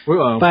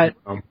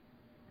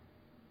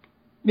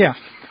 Yeah.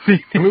 I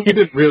mean, we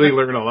didn't really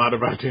learn a lot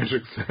about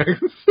tantric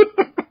sex.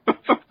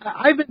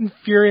 I've been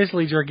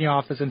furiously jerking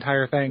off this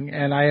entire thing,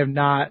 and I have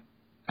not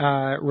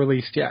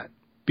released yet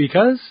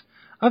because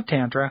of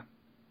Tantra.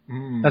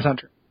 That's not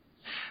true.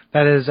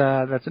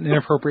 That's an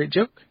inappropriate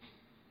joke,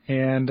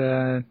 and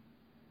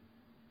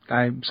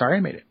I'm sorry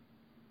I made it.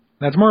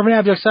 That's more of an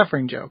abject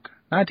suffering joke,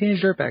 not a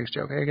Teenage Dirtbags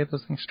joke. I gotta get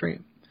those things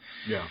straight.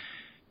 Yeah.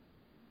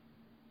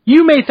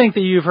 You may think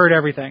that you've heard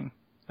everything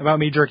about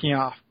me jerking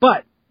off,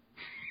 but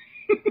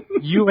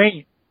you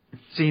ain't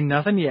seen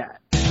nothing yet.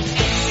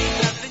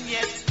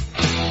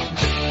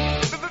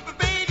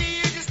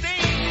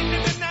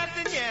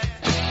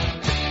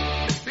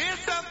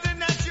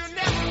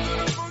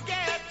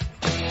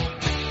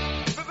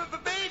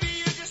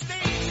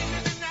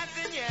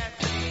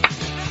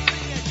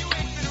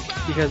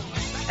 Because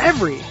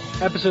every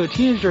episode of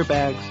Teenage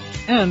Dirtbags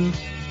ends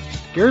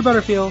Gary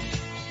Butterfield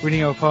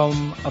reading a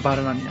poem about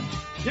an onion.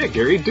 Yeah,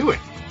 Gary, do it.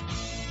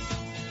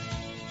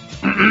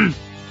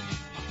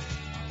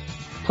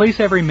 Place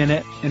every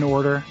minute in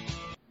order,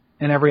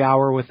 and every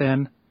hour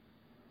within.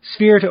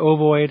 Sphere to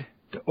ovoid,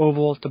 to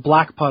oval, to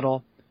black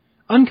puddle.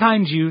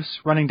 Unkind juice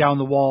running down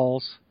the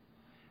walls.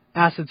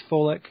 Acids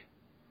folic,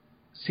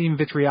 seem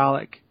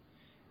vitriolic.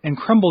 And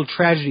crumbled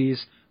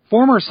tragedies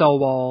form our cell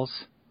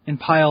walls in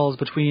piles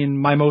between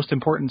my most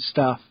important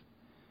stuff.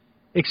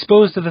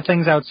 Exposed to the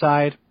things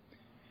outside.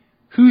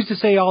 Who's to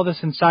say all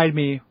this inside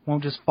me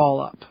won't just fall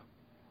up?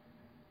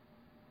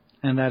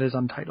 And that is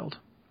Untitled.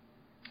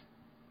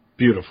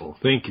 Beautiful.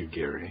 Thank you,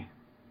 Gary.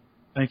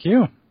 Thank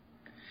you.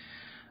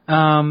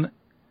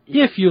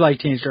 If you like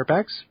Teenage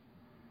Dirtbags,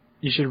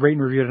 you should rate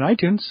and review it on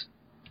iTunes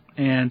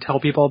and tell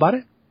people about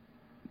it.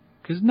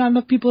 Because not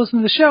enough people listen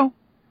to the show.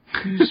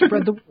 You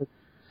spread the word.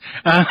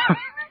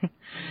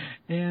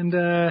 And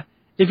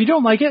if you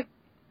don't like it,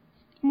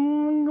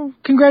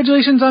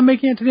 congratulations on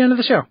making it to the end of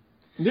the show.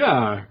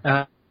 Yeah.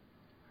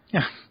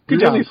 Yeah. Good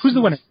job. Who's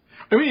the winner?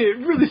 I mean, it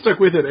really stuck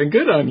with it, and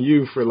good on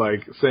you for,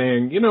 like,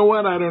 saying, you know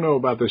what, I don't know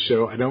about the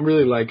show, I don't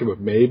really like it, but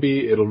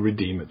maybe it'll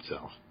redeem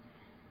itself.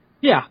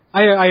 Yeah,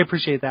 I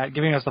appreciate that,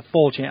 giving us the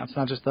full chance,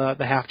 not just the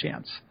half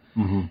chance.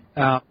 Mm-hmm.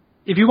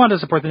 If you want to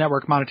support the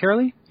network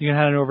monetarily, you can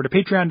head on over to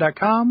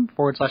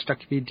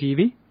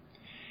patreon.com/DuckFeedTV.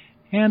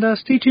 And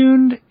stay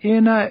tuned.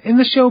 In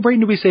the show, Brayton,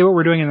 do we say what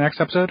we're doing in the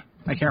next episode?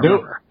 I can't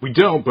remember. We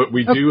don't, but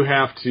we do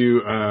have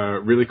to,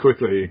 really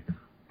quickly,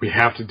 we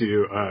have to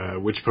do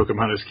which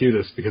Pokemon is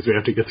cutest, because we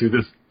have to get through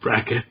this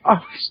bracket.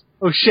 Oh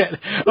shit.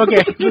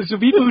 Okay, so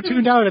people who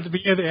tuned out at the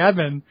beginning of the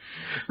admin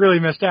really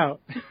missed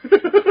out.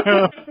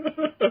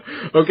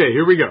 Okay,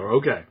 here we go.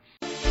 Okay.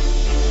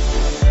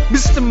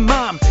 Mr.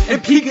 Mime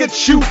and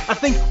Pikachu, I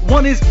think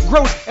one is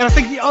gross and I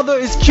think the other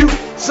is cute.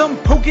 Some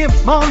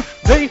Pokemon,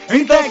 they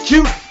ain't that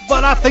cute,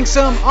 but I think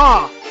some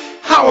are.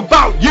 How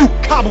about you,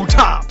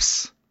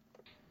 Kabutops?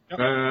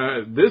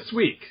 This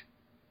week,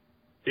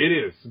 it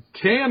is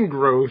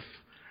Tangrowth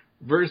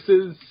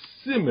versus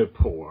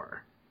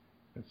Simipour.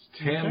 It's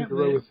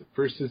Tangrowth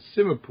versus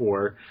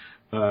Simipour.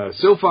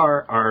 So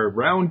far, our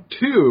round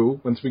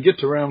 2, once we get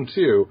to round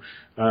 2,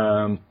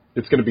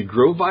 it's going to be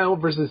Grovyle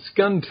versus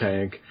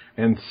Skuntank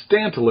and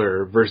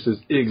Stantler versus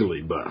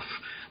Igglybuff.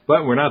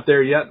 But we're not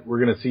there yet. We're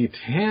going to see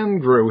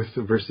Tangrowth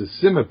versus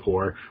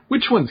Simipour.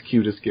 Which one's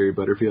cutest, Gary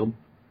Butterfield?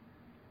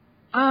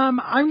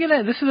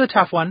 This is a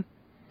tough one.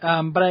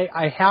 But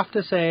I have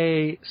to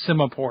say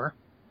Simipour.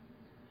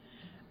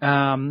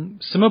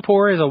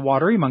 Simipour is a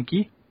watery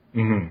monkey.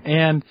 Mm-hmm.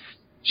 And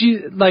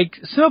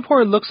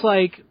Simipour looks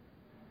like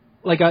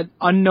an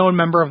unknown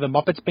member of the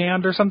Muppets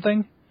band or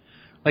something.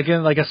 Like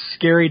a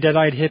scary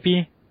dead-eyed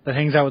hippie that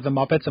hangs out with the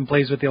Muppets and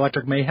plays with the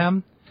Electric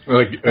Mayhem.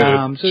 Like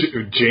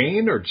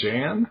Jane or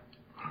Jan?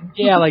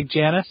 Yeah, like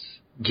Janice.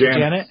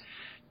 Janet.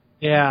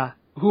 Yeah.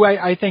 Who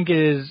I think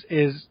is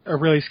a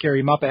really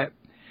scary Muppet.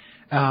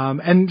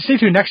 And stay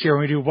tuned next year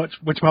when we do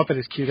which Muppet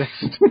is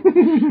cutest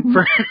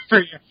for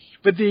you.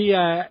 But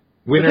the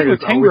winner is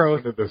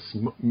Tangrowth, always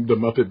the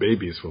Muppet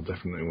Babies will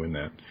definitely win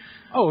that.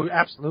 Oh,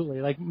 absolutely.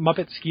 Like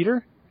Muppet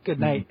Skeeter? Good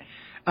night.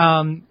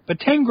 But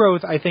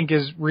Tangrowth, I think,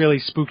 is really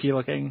spooky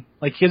looking.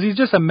 Like, because he's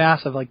just a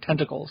mass of, like,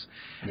 tentacles.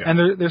 Yeah.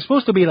 And they're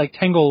supposed to be, like,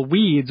 tangle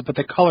weeds, but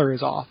the color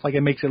is off. Like,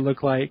 it makes it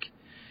look like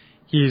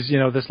he's,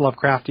 this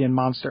Lovecraftian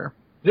monster.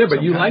 Yeah,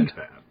 but you like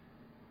that.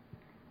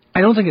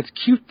 I don't think it's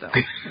cute, though.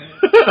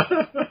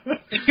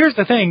 Here's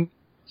the thing.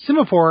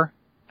 Simipour,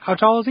 how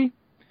tall is he?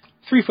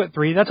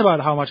 3'3". That's about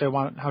how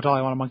tall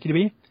I want a monkey to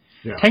be.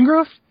 Yeah.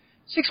 Tangrowth,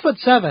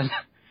 6'7".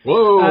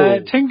 Whoa!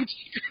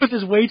 Tangrowth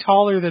is way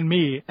taller than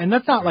me, and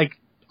that's not like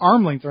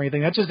arm length or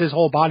anything. That's just his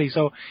whole body.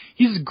 So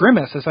he's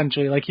Grimace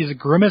essentially. Like he's a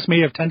Grimace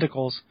made of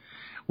tentacles.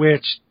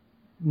 Which,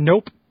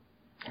 nope.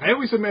 I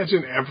always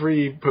imagine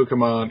every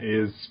Pokemon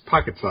is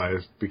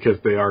pocket-sized because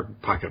they are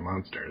pocket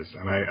monsters,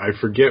 and I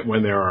forget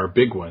when there are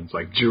big ones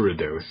like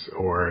Gyarados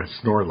or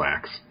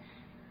Snorlax.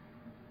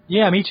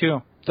 Yeah, me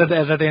too. That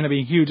they end up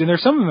being huge, and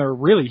there's some of them that are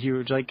really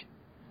huge. Like,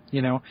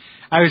 I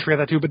always forget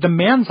that too. But the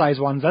man-sized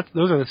ones,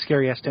 those are the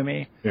scariest to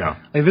me. Yeah.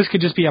 Like this could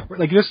just be a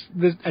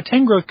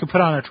Tangrowth could put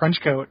on a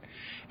trench coat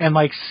and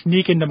like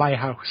sneak into my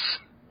house.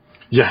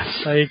 Yes.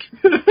 Like.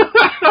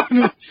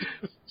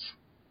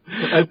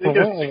 I think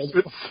a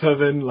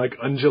 6'7", like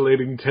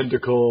undulating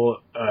tentacle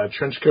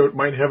trench coat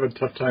might have a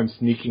tough time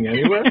sneaking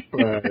anywhere,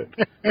 but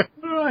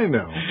I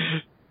know.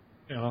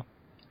 Yeah,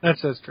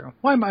 that's true.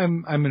 Well,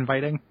 I'm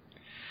inviting.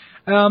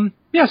 So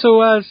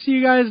see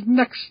you guys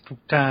next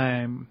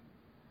time.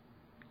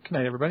 Good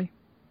night, everybody.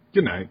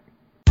 Good night.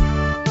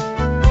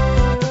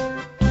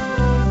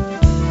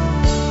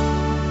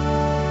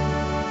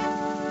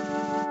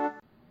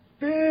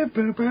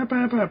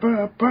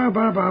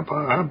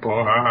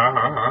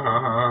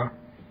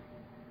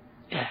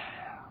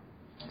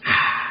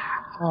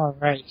 All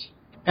right.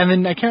 And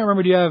then I can't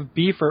remember, do you have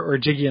beef or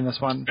Jiggy in this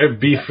one? I have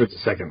beef for the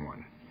second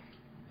one.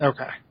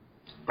 Okay.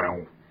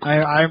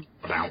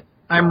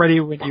 I'm ready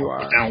when you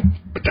are.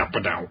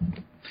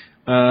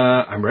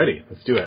 I'm ready. Let's do it.